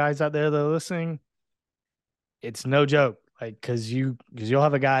school guys out there that are listening, it's no joke. Like, because you'll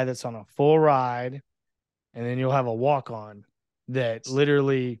have a guy that's on a full ride, and then you'll have a walk on that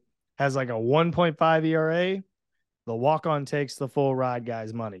literally has like a 1.5 ERA. The walk on takes the full ride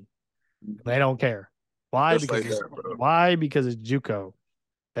guy's money. They don't care. Why? Why? Because it's JUCO.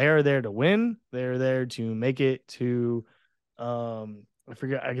 They are there to win. They're there to make it to I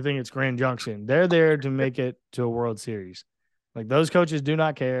think it's Grand Junction. They're there to make it to a World Series. Like those coaches do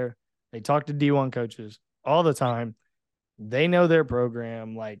not care. They talk to D1 coaches all the time. They know their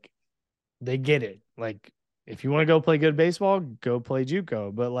program. Like they get it. Like if you want to go play good baseball, go play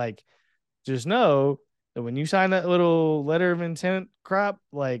JUCO. But like, just know that when you sign that little letter of intent crap,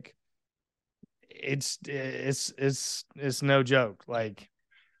 like it's no joke. Like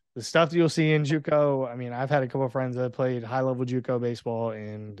the stuff that you'll see in JUCO. I mean, I've had a couple of friends that played high level JUCO baseball,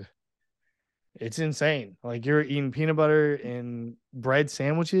 and it's insane. Like you're eating peanut butter and bread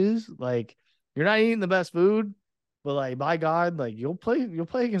sandwiches. Like you're not eating the best food, but like by God, like you'll play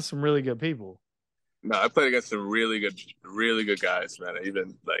against some really good people. No, I played against some really good guys, man.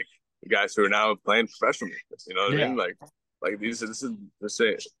 Even like the guys who are now playing professionally. You know what I Yeah. mean? Like this is the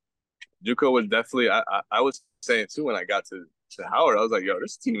same. JUCO was definitely. I was saying too when I got to Howard, I was like, yo,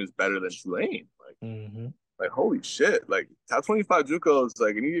 this team is better than Tulane. Mm-hmm. Like holy shit! Like top 25 JUCOs,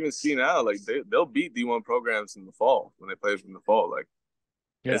 like and you even see now, like they'll beat D1 programs in the fall when they play in the fall. Like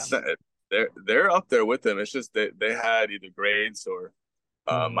Yeah. it's not, they're up there with them. It's just they had either grades or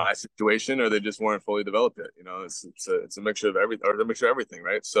Mm-hmm. my situation, or they just weren't fully developed yet. You know, it's a mixture of everything, or a mixture of everything,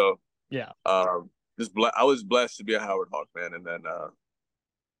 right? So, Yeah. I was blessed to be a Howard Hawk, man, and then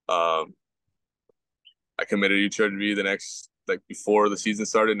um, I committed to UTRGV the next, like before the season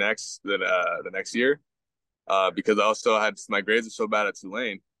started the next year, because I also had my grades were so bad at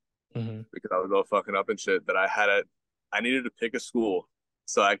Tulane Mm-hmm. because I was all fucking up and shit that I needed to pick a school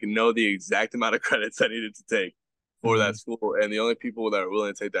so I can know the exact amount of credits I needed to take for Mm-hmm. that school, and the only people that were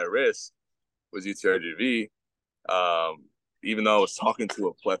willing to take that risk was UTRGV. Um, Even though I was talking to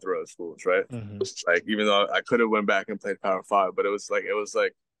a plethora of schools, right? Mm-hmm. Like even though I could have went back and played Power Five, but it was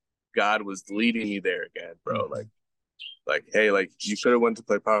like God was leading me there again, bro. Mm-hmm. Like hey, like you could have went to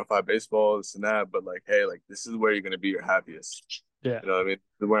play Power Five baseball, this and that, but like hey, like this is where you're gonna be your happiest. Yeah. You know what I mean?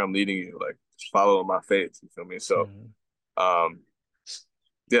 This is where I'm leading you. Like just follow my faith. You feel me? So Mm-hmm. um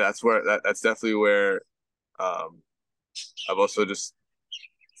yeah, that's definitely where um I've also just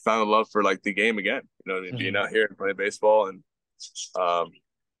found a love for like the game again. You know what I mean? Being Mm-hmm. out here and playing baseball and um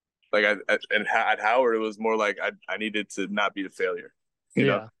like at Howard, it was more like I needed to not be a failure, you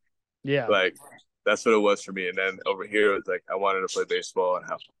know, Yeah. Yeah. like that's what it was for me. And then over here, it was like I wanted to play baseball and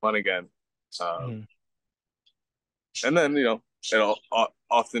have fun again. Um, Mm-hmm. and then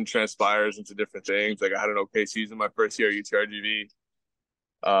often transpires into different things. Like I had an okay season my first year at UTRGV.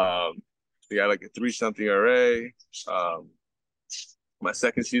 We got like a 3 something ERA. Um, my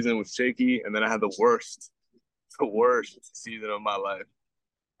second season was shaky, and then I had the worst season of my life.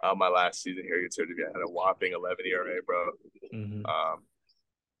 My last season here at UTRGV, I had a whopping 11 ERA, bro. Mm-hmm. Um,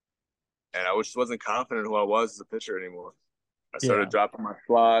 and I just wasn't confident who I was as a pitcher anymore. I started Yeah. dropping my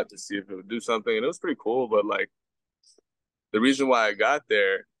slot to see if it would do something, and it was pretty cool. But like the reason why I got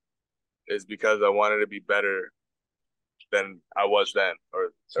there is because I wanted to be better than I was then,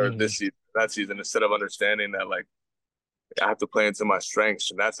 or Mm-hmm. this season, that season, instead of understanding that like I have to play into my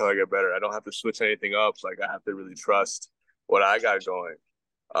strengths, and that's how I get better. I don't have to switch anything up. Like I have to really trust what I got going,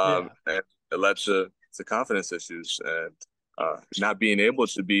 Yeah. and it led to confidence issues and not being able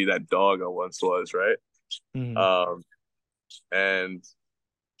to be that dog I once was, right? Mm-hmm. Um, and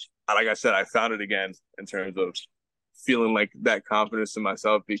like I said, I found it again in terms of feeling like that confidence in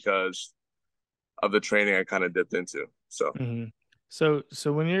myself because of the training I kind of dipped into. So Mm-hmm. So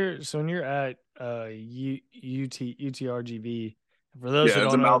when you're at UTRGV, for those who yeah,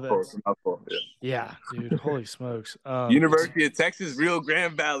 it's a don't know, mouthful. It's that's a mouthful. Yeah. yeah, dude. Holy smokes. It's University of Texas, Rio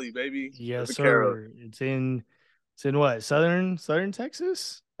Grande Valley, baby. The yes, Vaqueros. sir. It's in what? Southern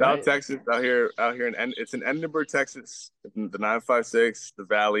Texas, South right? Texas, out here it's in Edinburgh, Texas, the 956, the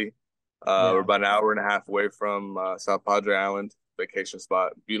Valley. We're Yeah. about an hour and a half away from South Padre Island, vacation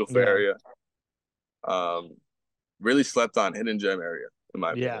spot, beautiful Yeah. area. Um, really slept on hidden gem area, in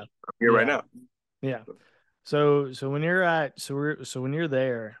my opinion. Yeah. I'm here right Yeah. now. Yeah. So when you're at so when you're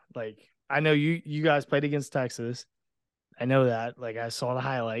there, like I know you guys played against Texas. I know that. Like I saw the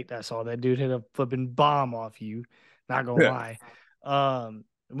highlight. I saw that dude hit a flipping bomb off you. Not gonna Yeah, lie.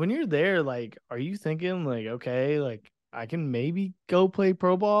 When you're there, like, are you thinking like, okay, like I can maybe go play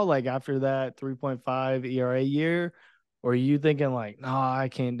pro ball like after that 3.5 ERA year? Or are you thinking like, no, I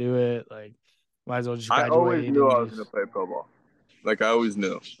can't do it. Like, might as well just I always graduate knew and I was going to just play pro ball. Like I always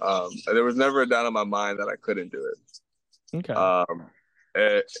knew. There was never a doubt in my mind that I couldn't do it.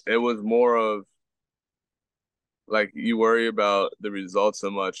 okay. It was more of like you worry about the results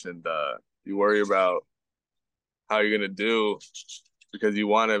so much, and you worry about how you're gonna do because you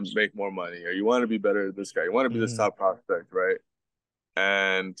want to make more money or you want to be better at this guy. You want to be this Mm-hmm. top prospect, right?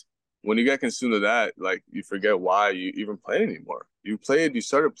 And when you get consumed with that, like you forget why you even play anymore. You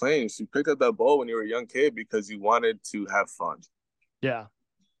started playing, so you picked up that ball when you were a young kid because you wanted to have fun. Yeah.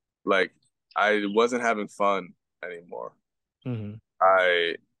 Like I wasn't having fun anymore. Mm-hmm.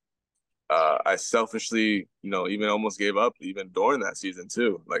 I I selfishly, even almost gave up even during that season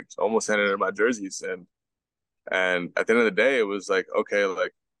too, like almost handed in my jerseys. And at the end of the day, it was like, okay,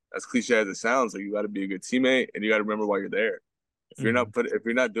 like as cliche as it sounds, like you got to be a good teammate and you got to remember why you're there. If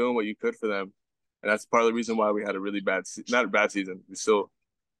you're not doing what you could for them, and that's part of the reason why we had a really not a bad season. We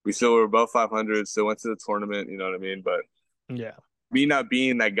still were above 500, still went to the tournament. You know what I mean? But Yeah. me not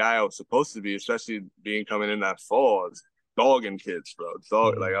being that guy I was supposed to be, especially being coming in that fall, I was dogging kids, bro.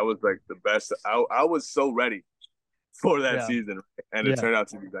 Like I was like the best. I was so ready for that Yeah. season, and it Yeah. turned out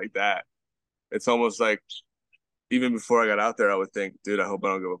to be like that. It's almost like even before I got out there, I would think, dude, I hope I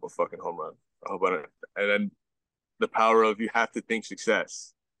don't give up a fucking home run. I hope I don't. And then the power of you have to think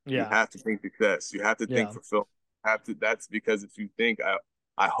success. You Yeah. have to think success. You have to think Yeah. fulfill. Have to. That's because if you think,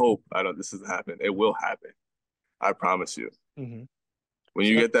 I hope I don't. This doesn't happen. It will happen. I promise you. Mm-hmm. When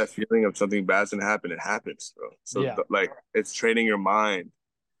you So get that feeling of something bad's gonna happen, it happens, bro. So yeah. like, it's training your mind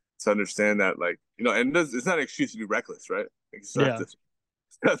to understand that, like, and it's not an excuse to be reckless, right? Like, you still have Yeah.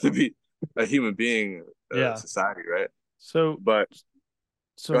 to, have to be a human being, Yeah. society, right? So But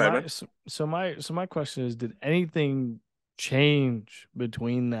so go ahead, my man. my question is, did anything change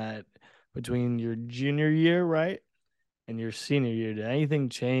between your junior year, right, and your senior year? Did anything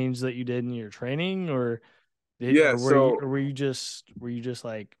change that you did in your training, or Yeah. So were you just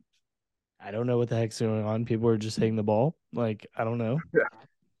like, I don't know what the heck's going on. People are just hitting the ball. Like, I don't know. yeah.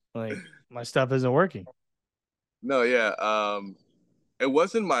 Like, my stuff isn't working. No, yeah. It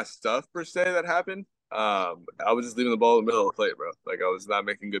wasn't my stuff per se that happened. I was just leaving the ball in the middle of the plate, bro. Like I was not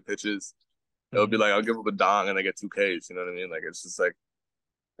making good pitches. It would be Mm-hmm. like I'll give up a dong and I get two Ks. You know what I mean? Like it's just like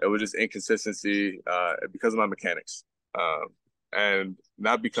it was just inconsistency because of my mechanics, and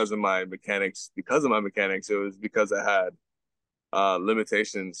not because of my mechanics. Because of my mechanics, it was because I had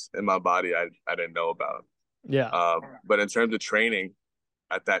limitations in my body I didn't know about. Yeah. But in terms of training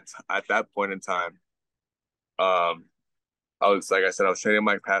at that point in time, um, I was like I said, I was training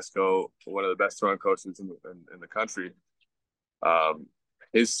Mike Pasco, one of the best throwing coaches in the country. Um,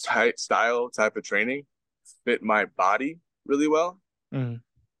 his type of training fit my body really well, Mm-hmm.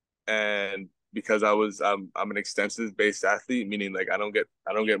 and because I'm an extensive based athlete, meaning like I don't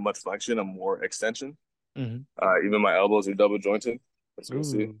get much flexion. I'm more extension. Mm-hmm. Even my elbows are double jointed, as you can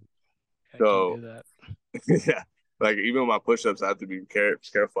see. Ooh, I can't do So that. yeah, like even with my push-ups, I have to be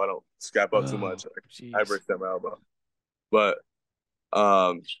careful. I don't scrap up too Oh, much. Like, I jeez. hyperextend my elbow. But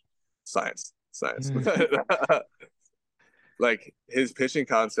um, science. Like his pitching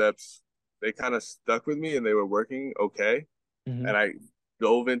concepts, they kind of stuck with me and they were working okay. Mm-hmm. And I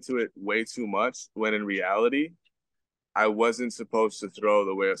dove into it way too much when in reality, I wasn't supposed to throw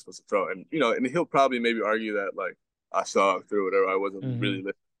the way I was supposed to throw. And and he'll probably maybe argue that like I sucked or whatever. I wasn't Mm-hmm. really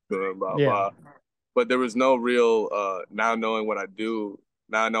listening to him, blah Yeah. blah. But there was no real now knowing what I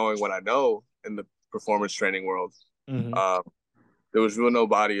know in the performance training world. Mm-hmm. Um, there was no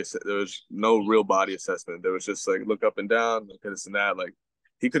real body assessment. There was just like look up and down, look at this and that. Like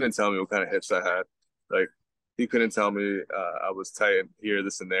he couldn't tell me what kind of hips I had. Like he couldn't tell me I was tight here,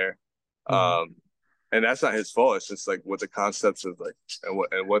 this and there. Mm-hmm. Um, and that's not his fault. It's just like what the concepts of like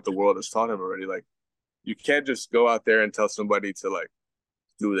and what the world has taught him already. Like you can't just go out there and tell somebody to like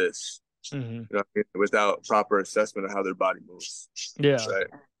do this, Mm-hmm. what I mean? Without proper assessment of how their body moves. Yeah. Right.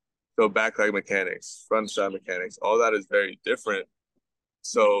 So back leg mechanics, front side mechanics, all that is very different.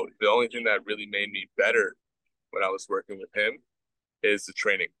 So the only thing that really made me better when I was working with him is the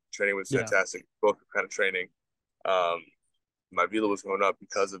training. Training was Yeah. fantastic. Both kind of training. Um, my velo was going up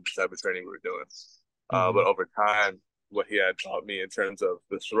because of the type of training we were doing. Mm-hmm. But over time, what he had taught me in terms of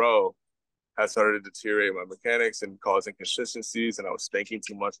the throw has started to deteriorate my mechanics and cause inconsistencies. And I was thinking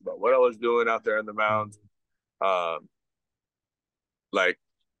too much about what I was doing out there in the mound. Um, like,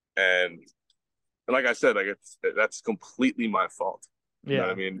 and, and like I said, like that's completely my fault. You know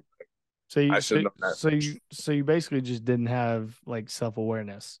what I Yeah. mean? So I you should so know that. so you basically just didn't have like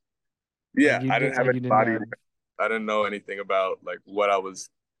self-awareness. Like Yeah, you I didn't did have like any you didn't body. have I didn't know anything about like what I was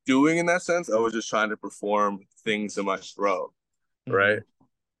doing in that sense. I was just trying to perform things in my throw, right?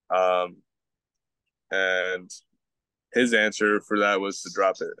 mm-hmm. Um, and his answer for that was to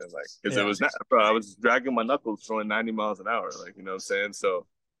drop it and like because it Yeah. was not, bro, I was dragging my knuckles throwing 90 miles an hour, like what I'm saying. So,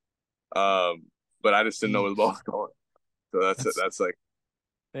 um, but I just didn't know where the ball Jeez. was going. So that's it. That's That's like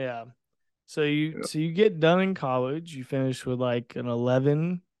yeah. you know, So you get done in college, you finish with like an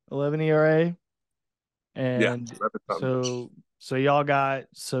 11 ERA, yeah, and that's something. so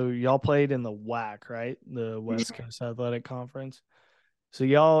y'all played in the WAC, right? The West Coast Athletic Conference. So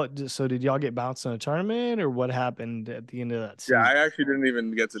did y'all get bounced in a tournament, or what happened at the end of that Yeah, season? I actually didn't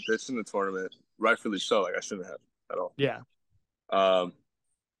even get to pitch in the tournament, rightfully so. Like I shouldn't have at all. Yeah. Um,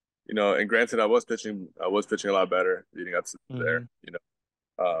 and granted, I was pitching a lot better leading up to Mm-hmm. there.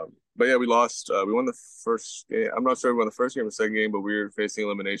 But yeah, we lost. We won the first game. I'm not sure we won the first game or the second game, but we were facing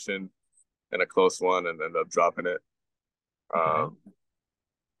elimination in a close one and ended up dropping it. Okay.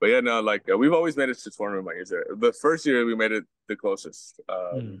 But yeah, no, like we've always made it to tournament my years there. The first year we made it the closest.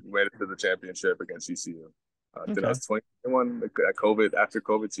 Mm. We made it to the championship against GCU. Then I Okay. was 21 that COVID after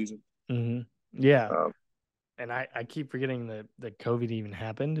COVID season. Mm-hmm. Yeah. Um, And I keep forgetting that COVID even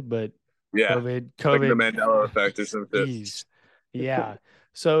happened, but yeah, like the COVID, Mandela effect or some shit. geez. Yeah.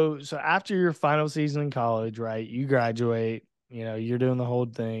 So after your final season in college, right? You graduate, you're doing the whole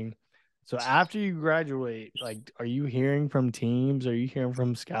thing. So after you graduate, like, are you hearing from teams? Are you hearing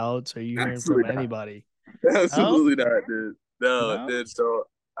from scouts? Are you hearing from Absolutely not. anybody? No? Absolutely not, dude. No, No? dude. So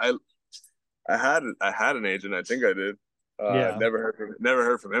I I had an agent. I think I did. Yeah. Never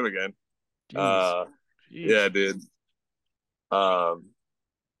heard from him again. Jeez. Uh, yeah, Jeez. dude. Um,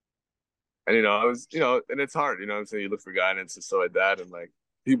 and I was, and it's hard. What I'm saying, you look for guidance and stuff like that, and like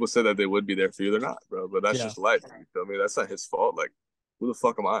people said that they would be there for you. They're not, bro. But that's Yeah. just life. You feel me? That's not his fault. Like, who the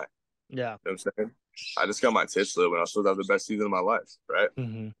fuck am I? Yeah. You know what I'm saying? I just got my tits lit when I was supposed to have the best season of my life, right?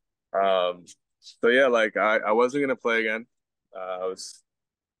 Mm-hmm. So yeah, like I wasn't gonna play again. I was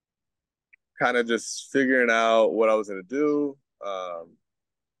kind of just figuring out what I was gonna do.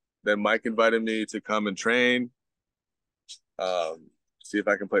 Then Mike invited me to come and train, um, see if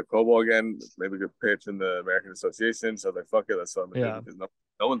I can play pro ball again. Maybe we could pitch in the American Association. So I was like, fuck it, that's what I'm gonna do Yeah. because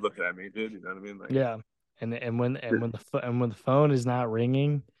no one's looking at me, dude. You know what I mean? Like, Yeah. And when the phone is not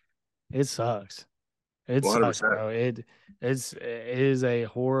ringing, it sucks. It sucks, 100%. bro. It is a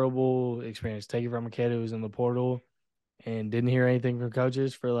horrible experience. Take it from a kid who was in the portal and didn't hear anything from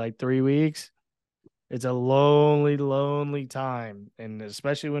coaches for like 3 weeks. It's a lonely, lonely time, and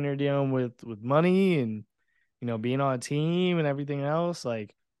especially when you're dealing with money and being on a team and everything else.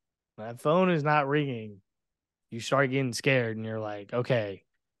 Like that phone is not ringing. You start getting scared, and you're like, okay,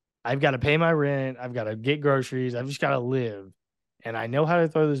 I've got to pay my rent. I've got to get groceries. I've just got to live, and I know how to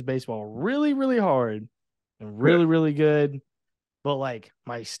throw this baseball really, really hard and really, really good, but like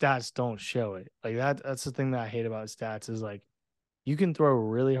my stats don't show it. Like that's the thing that I hate about stats is like you can throw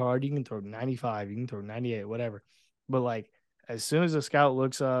really hard, you can throw 95, you can throw 98, whatever. But like as soon as a scout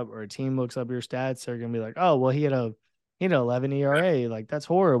looks up or a team looks up your stats, they're gonna be like, oh well, he had 11 ERA, like that's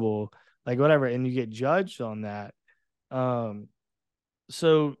horrible, like whatever, and you get judged on that. Um,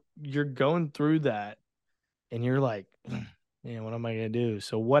 so you're going through that, and you're like, man, what am I gonna do?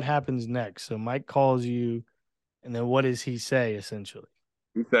 So what happens next? So Mike calls you, and then what does he say essentially?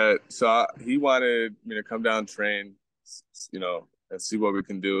 he said so. He wanted me to come down, train, and see what we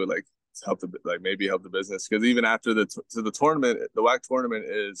can do, like to help maybe help the business. Because even after the tournament, the WAC tournament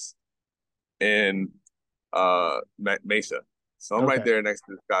is in Mesa, so I'm right Okay. there next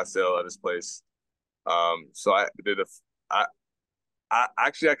to Scottsdale at his place. So I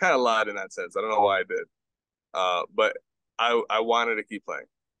I kind of lied in that sense. I don't know why I did. But I wanted to keep playing.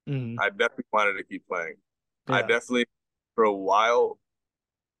 Hmm. I definitely wanted to keep playing. I Yeah. definitely for a while,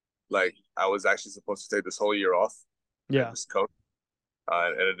 like I was actually supposed to take this whole year off and Yeah. just coach,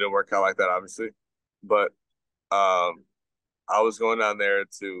 and it didn't work out like that, obviously. But um, I was going down there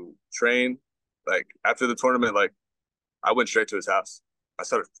to train. Like after the tournament, like I went straight to his house. I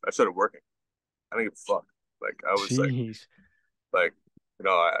started working. I didn't give a fuck. Like I was Jeez. like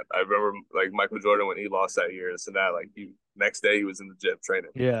I remember like Michael Jordan when he lost that year, this and that. Like he next day he was in the gym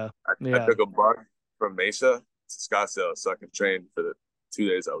training. Yeah. I Yeah. took a bus from Mesa to Scottsdale so I could train for the 2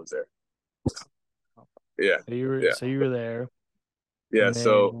 days I was there. Yeah, yeah, So you were there, yeah. and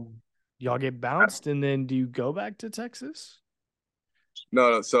So then y'all get bounced, and then do you go back to Texas?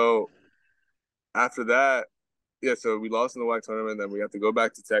 no. So after that, yeah. So we lost in the WAC tournament. Then we have to go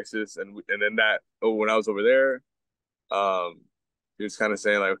back to Texas, and then when I was over there, um, he was kind of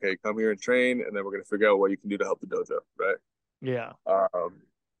saying like, okay, come here and train, and then we're gonna figure out what you can do to help the dojo, right? Yeah.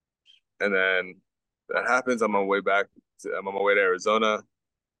 And then that happens. I'm on my way to Arizona.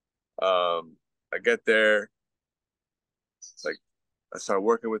 I get there. It's like I start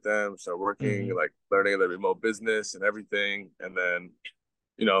working with them, start working, Hmm. like learning the remote business and everything. And then,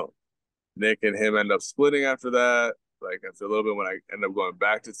 you know, Nick and him end up splitting after that. Like after a little bit when I end up going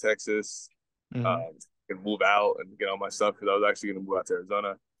back to Texas, Hmm. and move out and get all my stuff because I was actually gonna move out to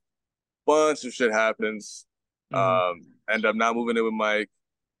Arizona. Bunch of shit happens. Hmm. End up not moving in with Mike.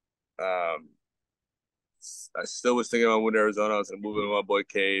 Um, I still was thinking about moving to Arizona. I was gonna move in with my boy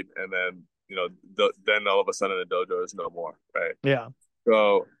Cade, and then then all of a sudden the dojo is no more, right? Yeah.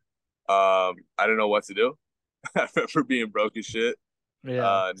 So I didn't know what to do. I remember being broke as shit,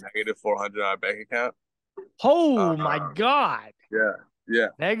 Yeah. negative 400 on my bank account. Oh my Uh, God. yeah, Yeah.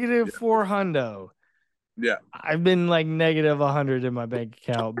 Negative Yeah. 400. Yeah. I've been like negative 100 in my bank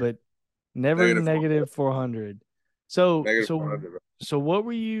account, but never Negative 400. negative 400. So Negative so 400, bro. so what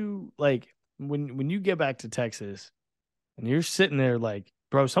were you like when you get back to Texas and you're sitting there like,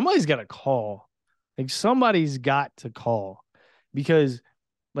 bro, somebody's got to call. Like somebody's got to call because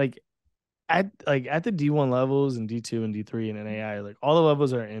like at the D1 levels and D2 and D3 and NAI, like all the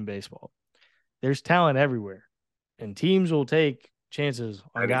levels are in baseball. There's talent everywhere. And teams will take chances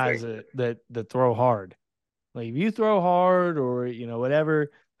on guys Anything. that throw hard. Like if you throw hard or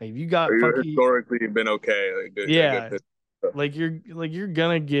whatever, like if you Or got you funky, historically been okay, like a good yeah, pitch. like you're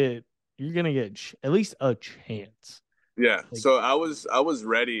gonna get at least a chance. Yeah. Like, So I was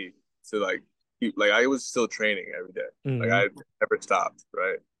ready to like keep like I was still training every day. Like mhm, I never stopped,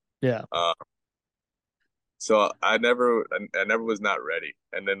 right? yeah, Uh, so I never was not ready.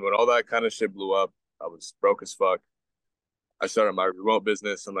 And then when all that kind of shit blew up, I was broke as fuck. I started my remote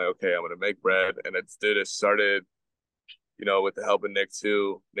business. I'm like, okay, I'm gonna make bread, and it started, with the help of Nick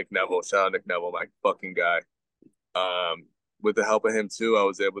too, Nick Neville. Shout out Nick Neville, my fucking guy. Um, with the help of him too, I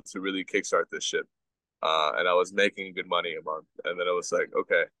was able to really kickstart this shit. And I was making good money a month. And then it was like,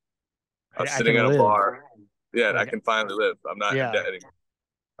 okay, I was I sitting can at a live. bar. Yeah, and I Like, can finally live. I'm not in yeah, debt anymore.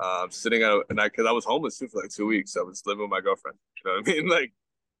 I'm sitting at because I was homeless too for like 2 weeks. I was living with my girlfriend. You know what I mean? Like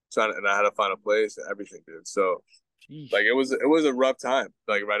and I had to find a place and everything, dude. So like sheesh. it was a rough time.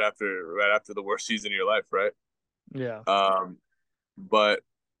 Like right after the worst season of your life, right? Yeah, Um, but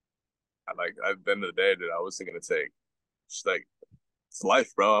like at the end of the day, dude, I wasn't gonna take just like it's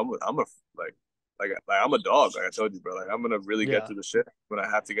life, bro. I'm a like I'm a dog, like I told you, bro. Like I'm gonna really get yeah, through the shit when I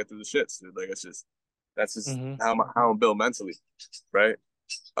have to get through the shits, dude. Like that's just hmm how I'm built mentally, right?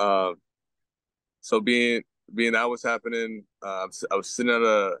 Um, so being that was happening, I was sitting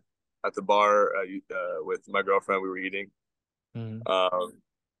at the bar with my girlfriend. We were eating, hmm um,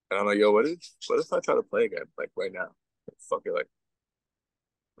 and I'm like, yo, what if I try to play again, like right now? Fuck it,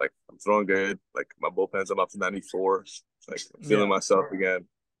 like I'm throwing good, like my bullpens, I'm up to 94, like I'm feeling yeah, myself again.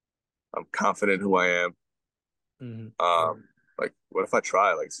 I'm confident who I am. hmm Like what if I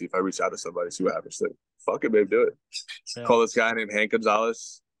try, like see if I reach out to somebody, see what happens. Like, fuck it, babe, do it. yeah, Call this guy named Hank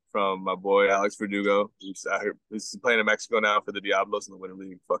Gonzalez from my boy Alex Verdugo. He's out here. He's playing in Mexico now for the Diablos in the Winter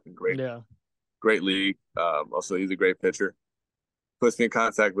League. Fucking great, yeah, great league. Also, he's a great pitcher. Puts me in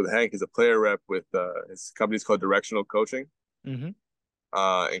contact with Hank. He's a player rep with his company's called Directional Coaching. hmm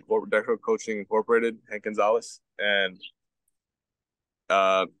Directional Coaching Incorporated. Hank Gonzalez, and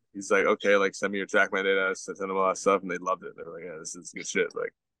he's like, okay, like send me your TrackMan data. I sent them a lot of stuff, and they loved it. They were like, yeah, this is good shit.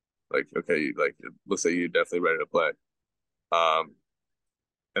 Like okay, like it looks like you're definitely ready to play. Um,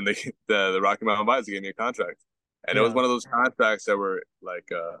 and they the Rocky Mountain Vibes gave me a contract, and it was yeah, one of those contracts that were like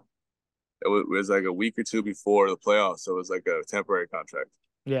it was like a week or two before the playoffs, so it was like a temporary contract.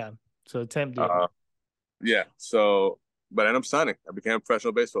 yeah. So temp deal. Uh, yeah. So, but I ended up signing. I became a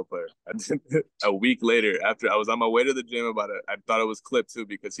professional baseball player. I did a week later after I was on my way to the gym about it. I thought it was clipped too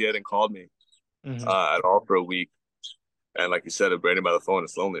because he hadn't called me Hmm at all for a week. And like you said, braiding by the phone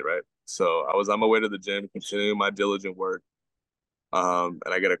is lonely, right? So I was on my way to the gym, continuing my diligent work. And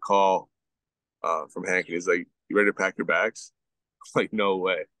I get a call from Hank, and he's like, "You ready to pack your bags?" I'm like, "No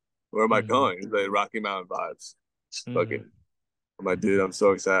way. Where am I hmm going?" He's like, "Rocky Mountain Vibes." hmm Fucking, I'm like, dude, I'm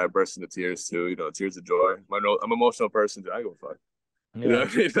so excited. I burst into tears too. Tears of joy. I'm an emotional person, dude. I go fuck. You know Yeah,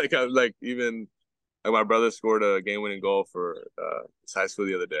 what I mean? Like I'm like even like my brother scored a game-winning goal for his high school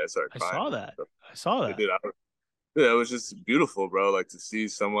the other day. I started I crying. saw that. I saw It that. did. Yeah, it was just beautiful, bro. Like to see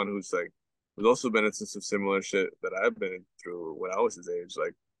someone who's also been into some similar shit that I've been through when I was his age.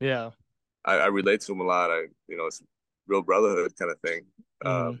 Like Yeah. I relate to him a lot. It's real brotherhood kind of thing.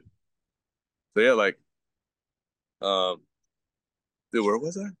 hmm So yeah, like, um, dude, where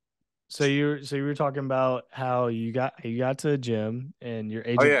was I? So you were talking about how you got to the gym and your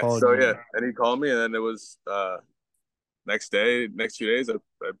Oh agent yeah, called so yeah, you. and he called me, and then it was next 2 days, I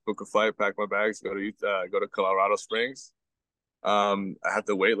book a flight, pack my bags, go to Colorado Springs. I have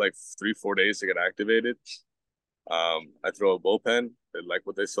to wait like 3-4 days to get activated. I throw a bullpen. They like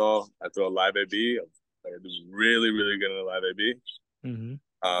what they saw. I throw a live AB. I do really, really good in a live AB. Hmm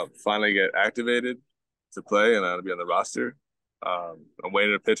Finally get activated to play, and I'll be on the roster. I'm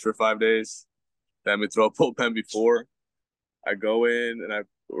waiting to pitch for 5 days. They had me throw a bullpen before. I go in and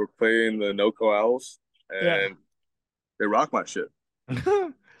we're playing the NoCo Owls, Yeah. and they rock my shit.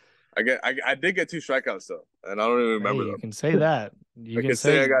 I did get two strikeouts though, and I don't even Hey, remember you them. can say that. You I can can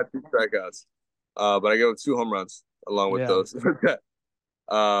say I say, got two strikeouts, but I gave up two home runs along with yeah. those.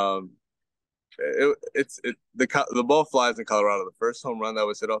 um, the ball flies in Colorado. The first home run that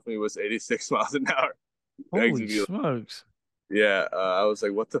was hit off me was 86 miles an hour. Holy Exit view. smokes. Yeah, I was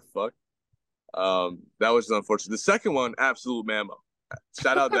like, what the fuck? That was unfortunate. The second one, absolute mammo.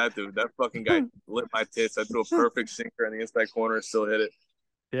 Shout out that dude. That fucking guy lit my tits. I threw a perfect sinker in the inside corner and still hit it.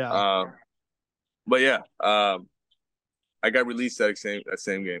 Yeah. But yeah, I got released that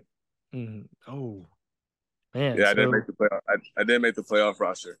same game. Oh man. Yeah, I didn't make So the playoff. I didn't make the playoff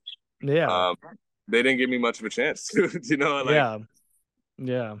roster. yeah. Um, they didn't give me much of a chance, like. Yeah.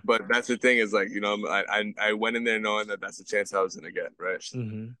 Yeah. But that's the thing is like I went in there knowing that that's the chance I was gonna get, right?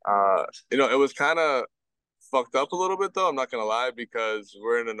 Mm-hmm. It was kind of fucked up a little bit though. I'm not gonna lie because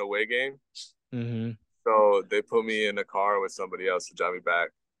we're in an away game, Mm-hmm. so they put me in a car with somebody else to drive me back.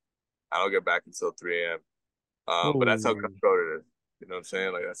 I don't get back until 3 a.m. But that's how Oh cutthroat it is. You know what I'm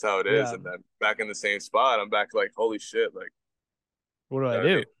saying? Like that's how it is. yeah. And then back in the same spot, I'm back like holy shit, like What do you I know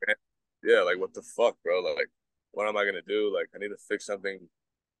what I mean? do? Yeah, like what the fuck, bro? Like what am I gonna do? Like I need to fix something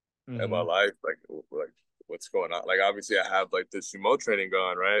in my Mm-hmm. life. Like what's going on? Like obviously I have like this remote training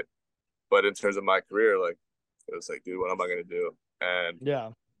going, right? But in terms of my career, like it was like, dude, what am I gonna do? And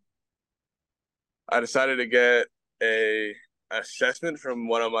Yeah. I decided to get a assessment from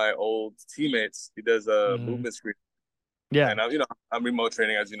one of my old teammates. He does a Mm-hmm. movement screen, Yeah. and I'm remote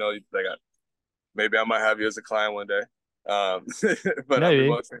training, as you know. Like maybe I might have you as a client one day, but I'm Maybe.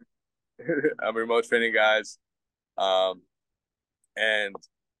 remote training. I'm remote training guys, um, and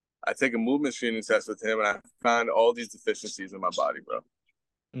I take a movement screening test with him, and I found all these deficiencies in my body, bro.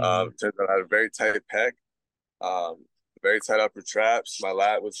 Mm-hmm. Turns out I had a very tight pec, um, very tight upper traps. My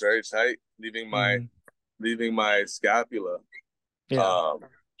lat was very tight, Mm-hmm. leaving my scapula Yeah. um,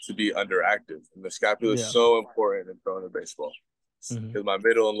 to be underactive. And the scapula is Yeah. so important in throwing a baseball Mm-hmm. because my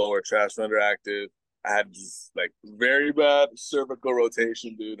middle and lower traps were underactive. I had this, like very bad cervical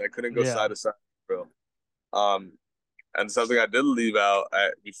rotation, dude. I couldn't go Yeah. side to side, bro. Um, and something I did leave out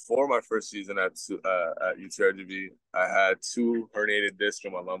before my first season at UTRGV, I had two herniated discs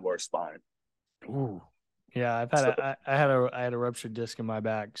in my lumbar spine. Ooh. Yeah, So I had a ruptured disc in my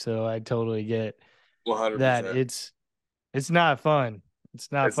back, so I totally get that. 100%. It's not fun.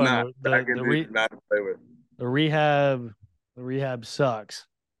 It's not It's fun. not back injury, not to play with. The rehab the rehab sucks.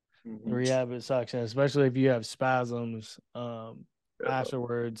 The Mm-hmm. rehab it sucks, and especially if you have spasms Yeah,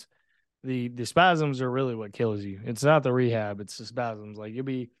 afterwards. The spasms are really what kills you. It's not the rehab, it's the spasms. Like you'll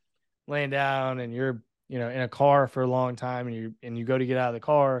be laying down and you're, in a car for a long time and you go to get out of the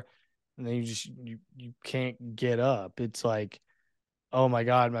car and then you can't get up. It's like, oh my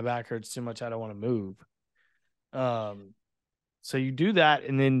God, my back hurts too much. I don't want to move. Um so you do that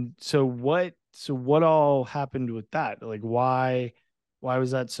and then so what all happened with that? Like why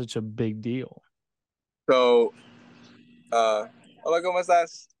was that such a big deal? so, hola, ¿cómo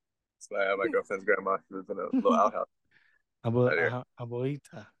estás? It's my girlfriend's grandma. She lives in a little outhouse right here.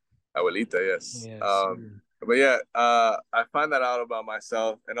 Abuelita. Abuelita, yes. Yes, sir. But yeah, I find that out about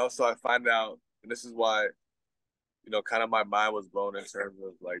myself. And also I find out, and this is why, kind of my mind was blown in terms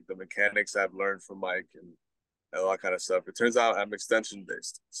of like the mechanics I've learned from Mike and all that kind of stuff. It turns out I'm extension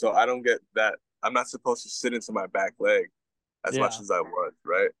based. So I don't get that. I'm not supposed to sit into my back leg as much Yeah. as I was,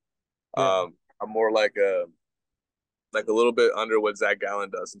 right? Yeah. I'm more like a little bit under what Zach Gallen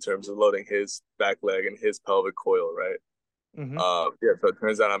does in terms of loading his back leg and his pelvic coil, right? Mm-hmm. Yeah, so it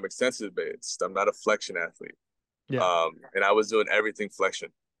turns out I'm extensive based. I'm not a flexion athlete. Yeah. And I was doing everything flexion,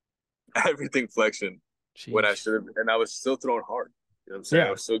 everything flexion when I Sheesh. should have, and I was still throwing hard. You know what I'm saying? I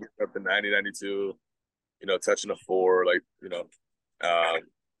Yeah. was still getting up to 90, 92, touching a four, like,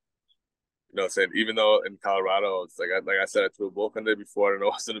 saying even though in Colorado, it's like I said, I threw a bullpen day before. I don't know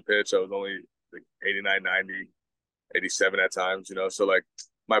what's in the pitch. I was only like 89, 90, 87 at times, So like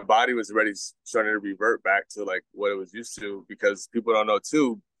my body was already starting to revert back to like what it was used to because people don't know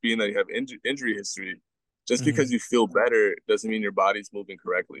too, being that you have injury history, just Mm-hmm. because you feel better doesn't mean your body's moving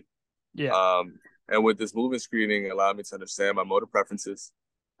correctly. Yeah. And with this movement screening, it allowed me to understand my motor preferences,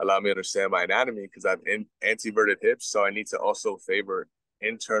 allowed me to understand my anatomy because I have anteverted hips, so I need to also favor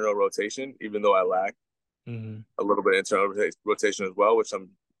internal rotation, even though I lack Mm-hmm. a little bit of internal rotation as well, which I'm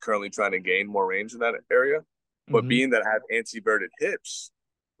currently trying to gain more range in that area. But Mm-hmm. being that I have anteverted hips,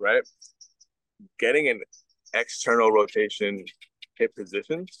 right, getting an external rotation hip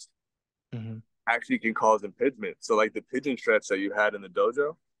position Mm-hmm. actually can cause impingement. So like the pigeon stretch that you had in the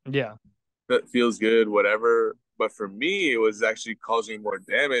dojo, Yeah. that feels good, whatever. But for me, it was actually causing more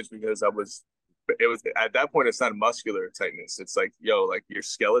damage because it was at that point, it's not muscular tightness. It's like, yo, like your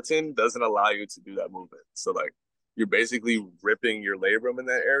skeleton doesn't allow you to do that movement. So like you're basically ripping your labrum in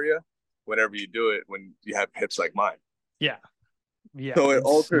that area whenever you do it when you have hips like mine. Yeah. Yeah. So it It's no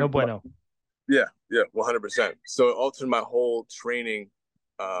altered bueno. yeah, 100%. So it altered my whole training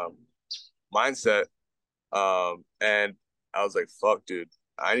mindset. And I was like, fuck, dude,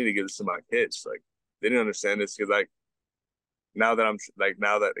 I need to give this to my kids. Like, they didn't understand this because like now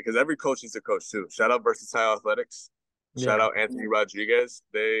that because every coach needs a coach too. Shout out Versatile Athletics. Shout Yeah. out Anthony Rodriguez.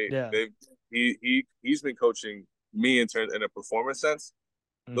 Yeah. He's been coaching me in a performance sense,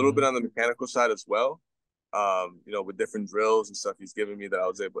 a little bit Mhm. on the mechanical side as well. With different drills and stuff he's given me that I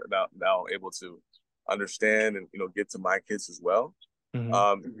was now able to understand and get to my kids as well.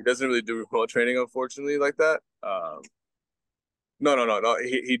 Mhm. He doesn't really do remote training, unfortunately, like that. No.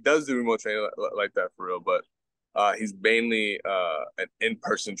 He does do remote training like that for real, but he's mainly an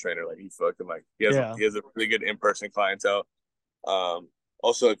in-person trainer. Like Yeah. he has a really good in-person clientele. Um,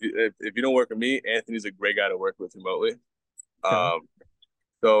 Also, if you don't work with me, Anthony's a great guy to work with remotely. Okay.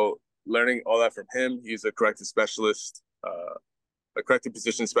 So learning all that from him, he's a corrective specialist, a corrective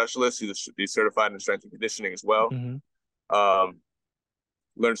position specialist. He's certified in strength and conditioning as well. Mhm. Um,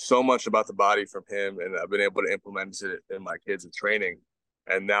 Learned so much about the body from him, and I've been able to implement it in my kids in training.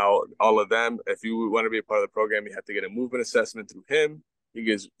 And now all of them, if you want to be a part of the program, you have to get a movement assessment through him.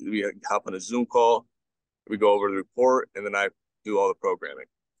 We hop on a Zoom call, we go over the report, and then I do all the programming,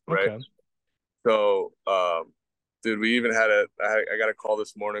 right? Okay. So, dude, we even I got a call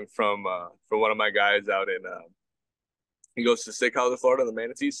this morning from one of my guys out in he goes to State College of Florida, the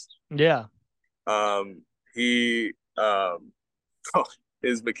Manatees. Yeah. Um, he oh,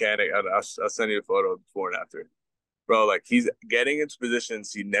 his mechanic. I'll send you a photo before and after, bro. Like he's getting into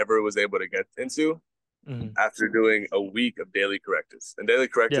positions he never was able to get into Mhm. after doing a week of daily correctives. And daily Yeah.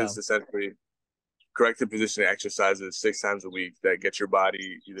 correctives essentially corrective positioning exercises 6 times a week that get your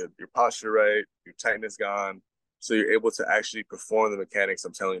body either your posture right, your tightness gone, so you're able to actually perform the mechanics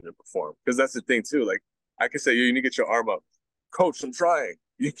I'm telling you to perform. Because that's the thing too. Like I can say, you need to get your arm up, coach. I'm trying.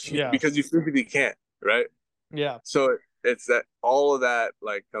 You can't, Yeah. because you physically can't, right? Yeah. So it's that all of that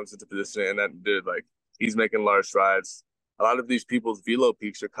like comes into position, and that dude like he's making large strides. A lot of these people's velo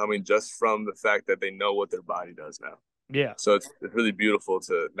peaks are coming just from the fact that they know what their body does now. Yeah. So it's really beautiful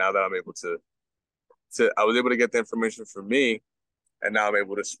to now that I'm able to I was able to get the information from me, and now I'm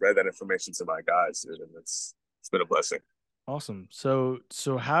able to spread that information to my guys, dude, and it's been a blessing. Awesome. So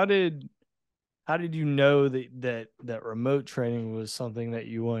how did you know that remote training was something that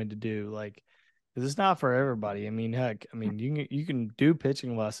you wanted to do? Like, 'cause it's not for everybody. I mean, heck, I mean, you can do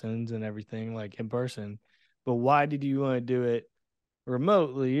pitching lessons and everything like in person, but why did you want to do it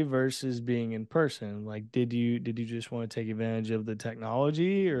remotely versus being in person? Like, did you just want to take advantage of the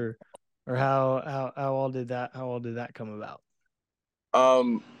technology, or how all did that come about?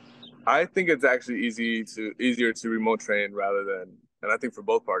 Um, I think it's actually easier to remote train rather than, and I think for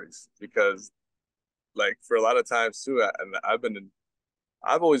both parties because like for a lot of times too, and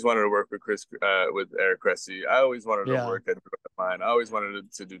I've always wanted to work with Eric Cressy. I always wanted to Yeah. work at mine. I always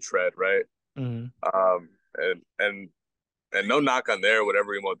wanted to do tread, right? Hmm. Um, and no knock on there, whatever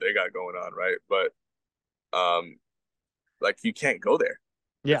remote they got going on, right? But um, like you can't go there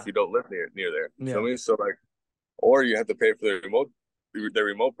if Yeah. you don't live near there. You feel Yeah. me? So like, or you have to pay for the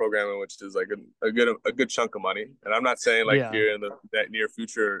remote programming, which is like a good chunk of money. And I'm not saying like Yeah. here in that near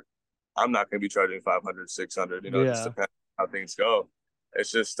future, I'm not going to be charging 500, 600. It just Yeah. depends on how things go.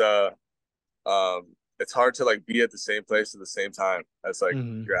 It's just it's hard to like be at the same place at the same time as like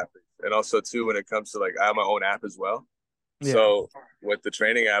Hmm. your athletes. And also too, when it comes to like I have my own app as well. Yeah. So with the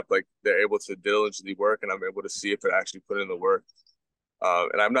training app, like they're able to diligently work, and I'm able to see if they're actually putting in the work.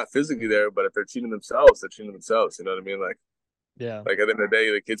 And I'm not physically there, but if they're cheating themselves, they're cheating themselves. You know what I mean? Yeah. Like at the end of the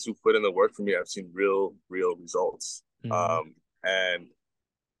day, the kids who put in the work for me, I've seen real results. Hmm. And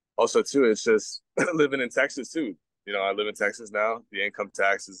also too, it's just living in Texas too. I live in Texas now. The income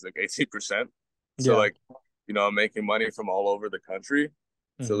tax is like 18%. So Yeah. like, I'm making money from all over the country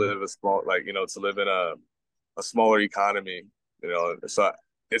to Hmm. live to live in a smaller economy. So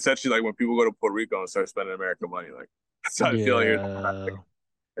it's actually like when people go to Puerto Rico and start spending American money, like that's how I feel here. Yeah.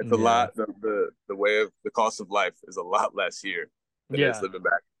 It's a Yeah. lot. The way of the cost of life is a lot less here than it is Yeah. living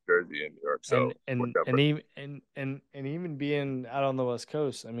back in Jersey and New York. And So and whatever. and even and even being out on the West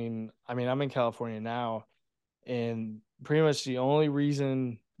Coast, I mean, I'm in California now, and pretty much the only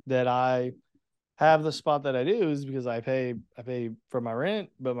reason that I have the spot that I do is because I pay for my rent,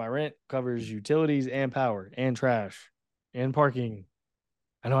 but my rent covers utilities and power and trash and parking.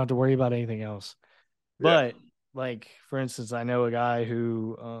 I don't have to worry about anything else. Yeah. But like for instance, I know a guy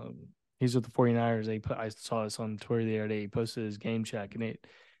who he's with the 49ers. I saw this on Twitter the other day. He posted his game check, and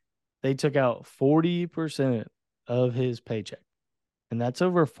they took out 40% of his paycheck, and that's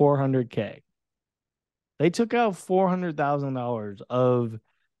over 400K. They took out $400,000 of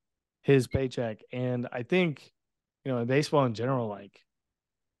his paycheck, and I think in baseball in general, like,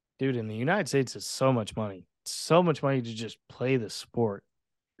 dude, in the United States, it's so much money. so much money to just play the sport.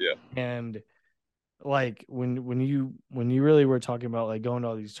 Yeah. And like when you really were talking about like going to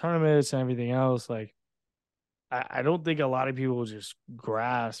all these tournaments and everything else, like I don't think a lot of people just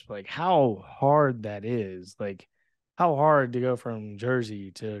grasp like how hard that is. Like how hard to go from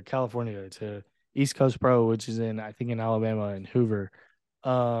Jersey to California to East Coast Pro, which is in I think in Alabama and Hoover,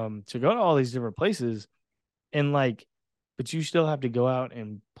 to go to all these different places and like, but you still have to go out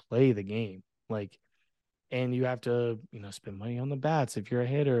and play the game. Like, and you have to, spend money on the bats if you're a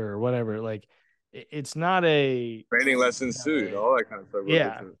hitter or whatever. Like, it's not a, Training lessons too, all that kind of stuff goes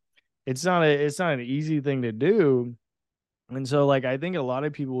yeah, into it. it's not an easy thing to do. And so, like, I think a lot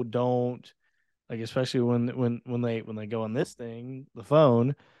of people don't like, especially when they go on this thing, the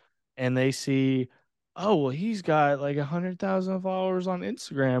phone, and they see, oh well, he's got like 100,000 followers on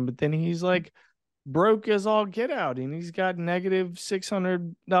Instagram, but then he's like broke as all get out and he's got negative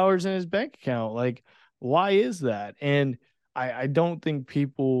 $600 in his bank account. Like, why is that? And I don't think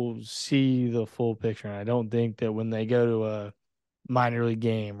people see the full picture. And I don't think that when they go to a minor league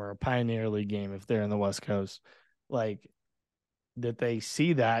game or a pioneer league game, if they're in the West Coast, like that they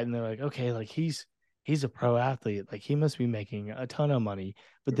see that and they're like, okay, like he's a pro athlete. Like he must be making a ton of money.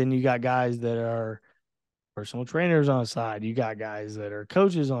 But then you got guys that are personal trainers on the side. You got guys that are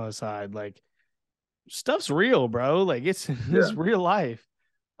coaches on the side. Like stuff's real, bro. Like it's Yeah. it's real life.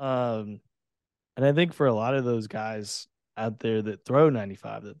 Um, and I think for a lot of those guys out there that throw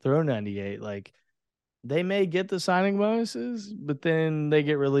 95, that throw 98, like they may get the signing bonuses, but then they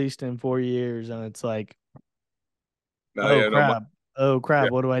get released in 4 years, and it's like, No, oh yeah, no, crap, oh yeah,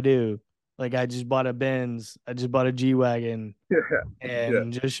 crap, what do I do? Like I just bought a Benz, I just bought a G wagon, yeah, yeah.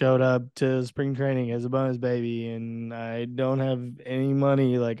 and just showed up to spring training as a bonus baby, and I don't have any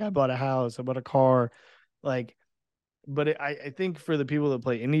money. Like I bought a house, I bought a car, like but I think for the people that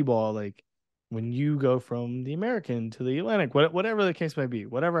play indie ball, like when you go from the American to the Atlantic, whatever the case may be,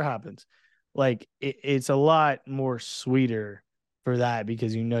 whatever happens, like it's a lot more sweeter for that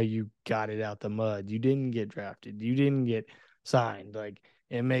because you got it out the mud. You didn't get drafted. You didn't get signed. Like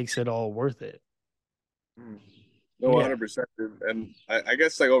it makes it all worth it. No, Yeah. 100%. And I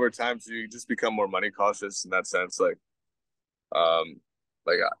guess like over time, so you just become more money cautious in that sense. Um,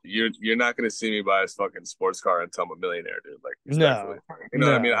 you're not gonna see me buy a fucking sports car until I'm a millionaire, dude. Like respectfully, No. you know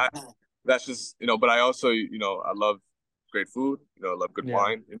what I mean? No. That's just but I also I love great food. I love good Yeah.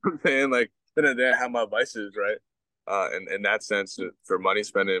 wine. You know what I'm saying? Like then and there, I have my vices, right? And in that sense for money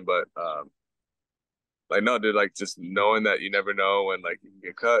spending, but like no, dude, like just knowing that you never know when like you can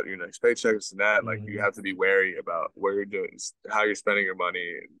get cut, your next paycheck, this and that. Like you Hmm. have to be wary about where you're doing, how you're spending your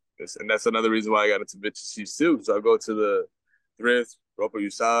money, and this, and that's another reason why I got into vintage seats too. Because I'll go to the thrift, Ropa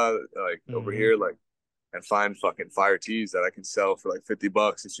USA, like over Hmm. here, like and find fucking fire tees that I can sell for like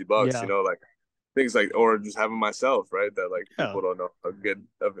 $50, $60. Yeah. Like things like, or just having myself, right? That like Yeah. people don't know how good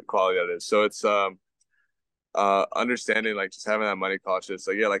of a quality that is. So it's understanding like just having that money cautious,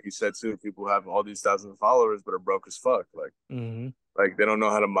 like yeah, like you said too, people have all these thousands of followers but are broke as fuck, Hmm. like they don't know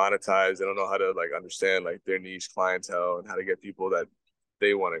how to monetize, they don't know how to like understand like their niche clientele and how to get people that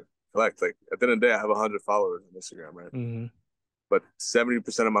they want to collect. Like at the end of the day, I have 100 followers on Instagram, right? Hmm. But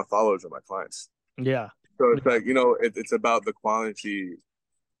 70% of my followers are my clients. Yeah. So it's Yeah. like it's about the quality,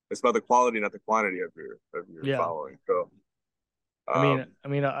 it's about the quality, not the quantity of your Yeah. following. So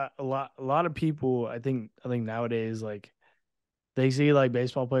A lot of people, I think nowadays, like they see like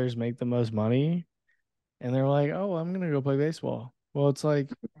baseball players make the most money, and they're like, "Oh, I'm gonna go play baseball." Well, it's like,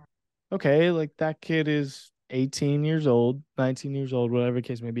 okay, like that kid is 18 years old, 19 years old, whatever the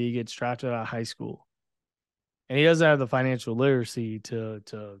case may be. He gets drafted out of high school, and he doesn't have the financial literacy to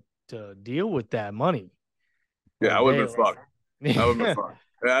deal with that money. yeah, I Like would have they, been fucked. I would have been fucked.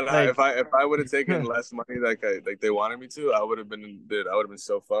 And like, if I would have taken less money like they wanted me to, I would have been dude. I would have been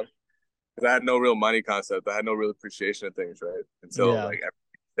so fucked because I had no real money concept. I had no real appreciation of things, right? Until yeah, like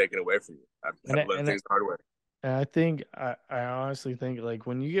everything's taken away from you. I've and had to learn things the hard way. I think I honestly think like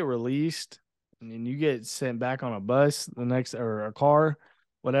when you get released and then you get sent back on a bus the next or a car,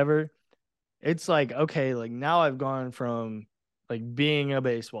 whatever, it's like okay, like now I've gone from like being a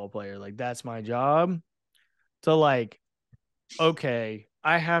baseball player, like that's my job, to like okay,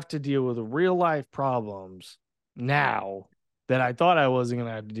 I have to deal with real life problems now that I thought I wasn't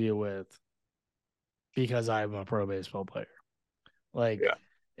gonna have to deal with because I'm a pro baseball player. Like, Yeah,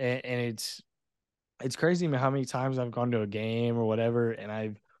 and it's crazy how many times I've gone to a game or whatever, and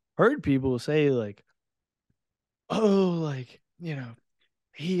I've heard people say like, "Oh, like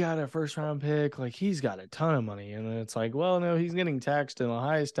he got a first round pick, like he's got a ton of money," and then it's like, "Well, no, he's getting taxed in the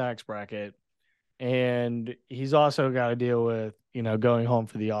highest tax bracket, and he's also got to deal with going home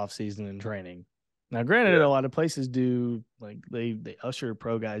for the off season and training." Now, granted, Yeah. a lot of places do like they usher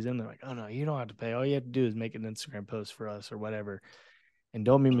pro guys in. They're like, "Oh no, you don't have to pay. All you have to do is make an Instagram post for us or whatever." And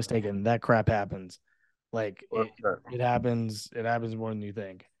don't be mistaken, that crap happens. Like it happens. It happens more than you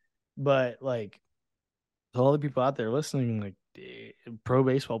think. But like to all the people out there listening, like pro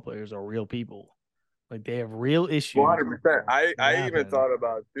baseball players are real people. Like they have real issues 100%. that I even happen. thought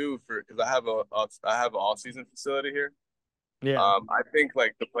about too because I have an all season facility here. Yeah. I think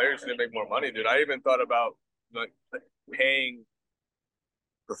like the players need to make more money, dude. I even thought about like paying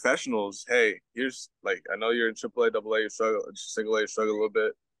professionals. Hey, here's like I know you're in AAA, AA, you struggle, single A, you struggle a little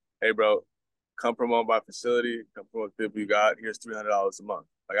bit. Hey, bro, come promote my facility. Come promote the people you got. Here's $300 a month.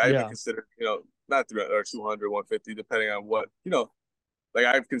 Like I even Yeah. consider, not 300 or 200, 150, depending on what Like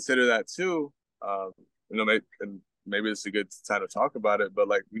I've considered that too. Um, maybe it's a good time to talk about it, but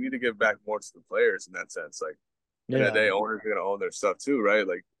like we need to give back more to the players in that sense. Like in the Yeah. day, owners are gonna own their stuff too, right?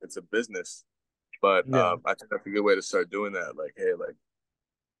 Like it's a business. But Yeah. I think that's a good way to start doing that. Like, hey, like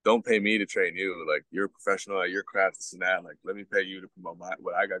don't pay me to train you. Like you're a professional at your craft, this and that. Like let me pay you to promote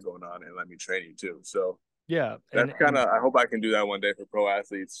what I got going on and let me train you too. So Yeah. that's kind And of I hope I can do that one day for pro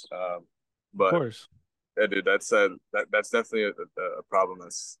athletes. of But course. yeah, dude, that's definitely a problem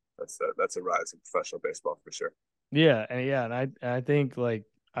that's a rise in professional baseball for sure. And I think like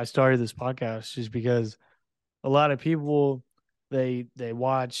I started this podcast just because a lot of people they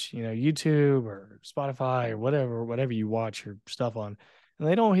watch, YouTube or Spotify or whatever you watch your stuff on, and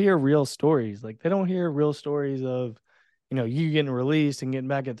they don't hear real stories. Like they don't hear real stories of, you getting released and getting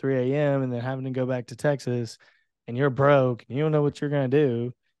back at 3 a.m. and then having to go back to Texas and you're broke and you don't know what you're gonna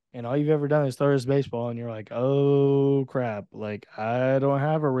do. And all you've ever done is throw this baseball, and you're like, oh crap, like I don't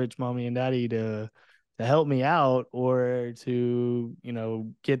have a rich mommy and daddy to help me out or to,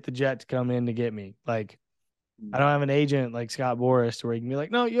 get the jet to come in to get me. Like I don't have an agent like Scott Boras where he can be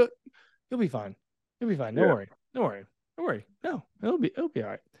like, no, you'll be fine. You'll be fine. Don't Yeah, worry. Don't worry. Don't worry. No, it'll be all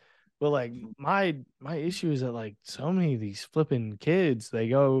right. But like my issue is that like so many of these flipping kids, they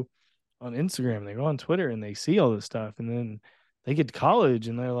go on Instagram, they go on Twitter and they see all this stuff and then they get to college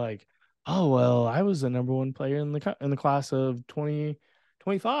and they're like, "Oh, well, I was the number one player in the class of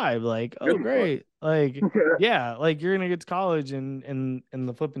 2025." Like, "Oh, really funny. great." Like, yeah, like you're going to get to college and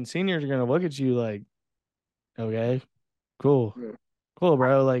the flipping seniors are going to look at you like, "Okay, cool. Yeah. Cool,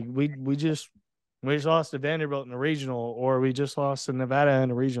 bro. Like we just lost to Vanderbilt in the regional, or we just lost to Nevada in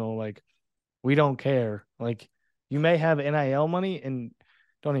the regional. Like we don't care. Like you may have NIL money, and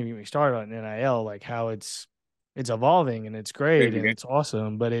don't even get me started on NIL. Like how it's evolving and it's great and it's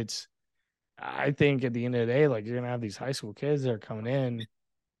awesome, but I think at the end of the day, like you're gonna have these high school kids that are coming in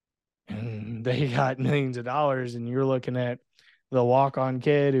and they got millions of dollars, and you're looking at the walk on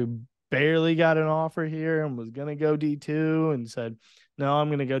kid who barely got an offer here and was going to go D2 and said, no, I'm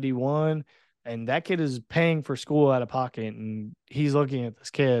going to go D1. And that kid is paying for school out of pocket. And he's looking at this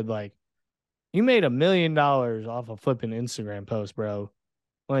kid like, you made $1 million off a flipping Instagram post, bro.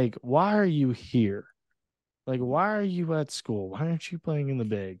 Like, why are you here? Like, why are you at school? Why aren't you playing in the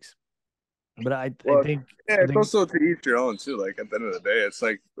bigs? But I Well, think, yeah, I it's think, also to each your own too. Like at the end of the day, it's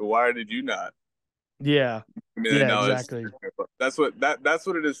like why did you not yeah, yeah, $1 million? exactly. That's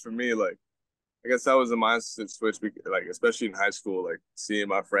what it is for me. Like I guess that was a mindset switch. Like especially in high school, like seeing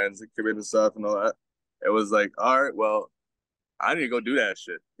my friends contribute and stuff and all that. It was like, all right, well, I need to go do that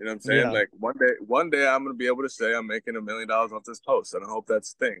shit. You know what I'm saying? Yeah. Like one day I'm gonna be able to say I'm making $1 million off this post, and I hope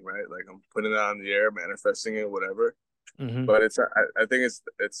that's the thing, right? Like I'm putting it out in the air, manifesting it, whatever. Mm-hmm. But I think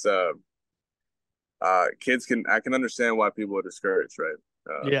kids I can understand why people are discouraged, right?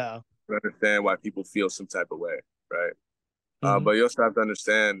 Yeah. I can understand why people feel some type of way, right? Mm-hmm. But you also have to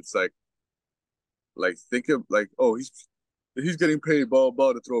understand it's like think of like, oh, he's getting paid ball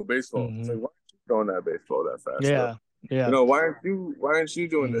to throw a baseball. It's Mm-hmm. like why aren't you throwing that baseball that fast though? Yeah. Yeah. Why aren't you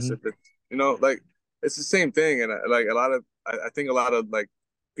doing this Mm-hmm. if it's like it's the same thing and like I think a lot of like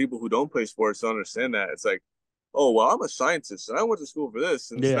people who don't play sports don't understand that. It's like, oh well, I'm a scientist and I went to school for this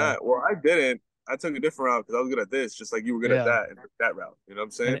and it's Yeah. not. Well, I didn't. I took a different route because I was good at this, just like you were good at Yeah. that and took that route. You know what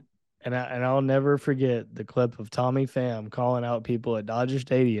I'm saying? And I'll never forget the clip of Tommy Pham calling out people at Dodger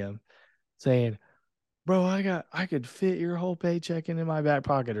Stadium saying, "Bro, I could fit your whole paycheck into my back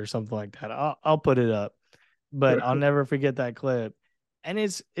pocket," or something like that. I'll put it up. But I'll never forget that clip. And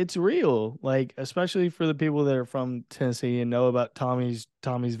it's real, like especially for the people that are from Tennessee and know about Tommy's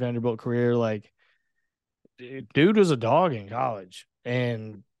Vanderbilt career. Like, dude was a dog in college,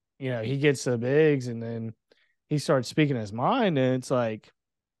 and he gets the bigs, and then he starts speaking his mind, and it's like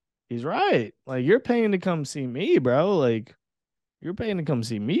he's right. Like you're paying to come see me, bro. Like you're paying to come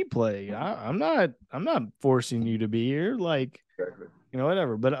see me play. I'm not forcing you to be here. Like Exactly.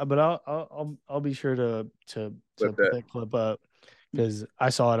 whatever. But I'll be sure to With put that. that clip up because I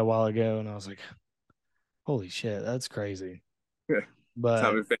saw it a while ago and I was like, holy shit, that's crazy. But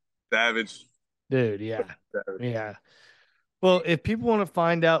Tommy Savage. dude, yeah, Savage. yeah. Well, if people want to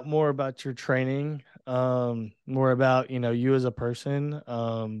find out more about your training, more about you as a person,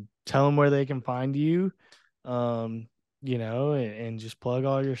 tell them where they can find you, and just plug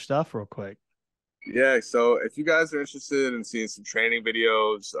all your stuff real quick. Yeah, so if you guys are interested in seeing some training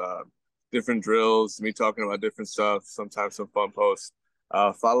videos, different drills, me talking about different stuff, sometimes some fun posts,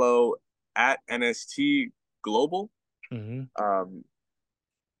 follow at NST Global. Mm-hmm.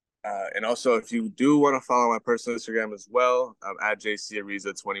 And also, if you do want to follow my personal Instagram as well, I'm at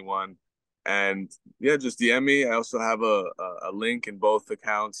JCAriza21. And yeah, just DM me. I also have a link in both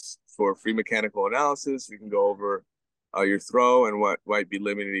accounts for free mechanical analysis. We can go over your throw and what might be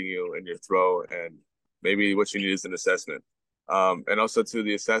limiting you in your throw, and maybe what you need is an assessment. And also, to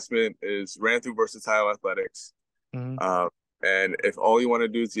the assessment is ran through versatile athletics. Mm-hmm. And if all you want to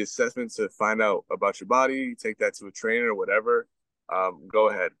do is the assessment to find out about your body, take that to a trainer or whatever, go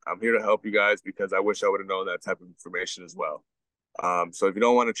ahead. I'm here to help you guys because I wish I would have known that type of information as well. So if you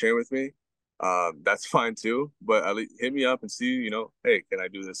don't want to train with me, that's fine too. But at least hit me up and see, hey, can I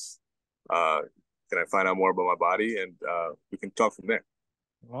do this? Can I find out more about my body? And we can talk from there.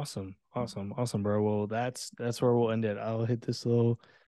 Awesome, bro. Well, that's where we'll end it. I'll hit this little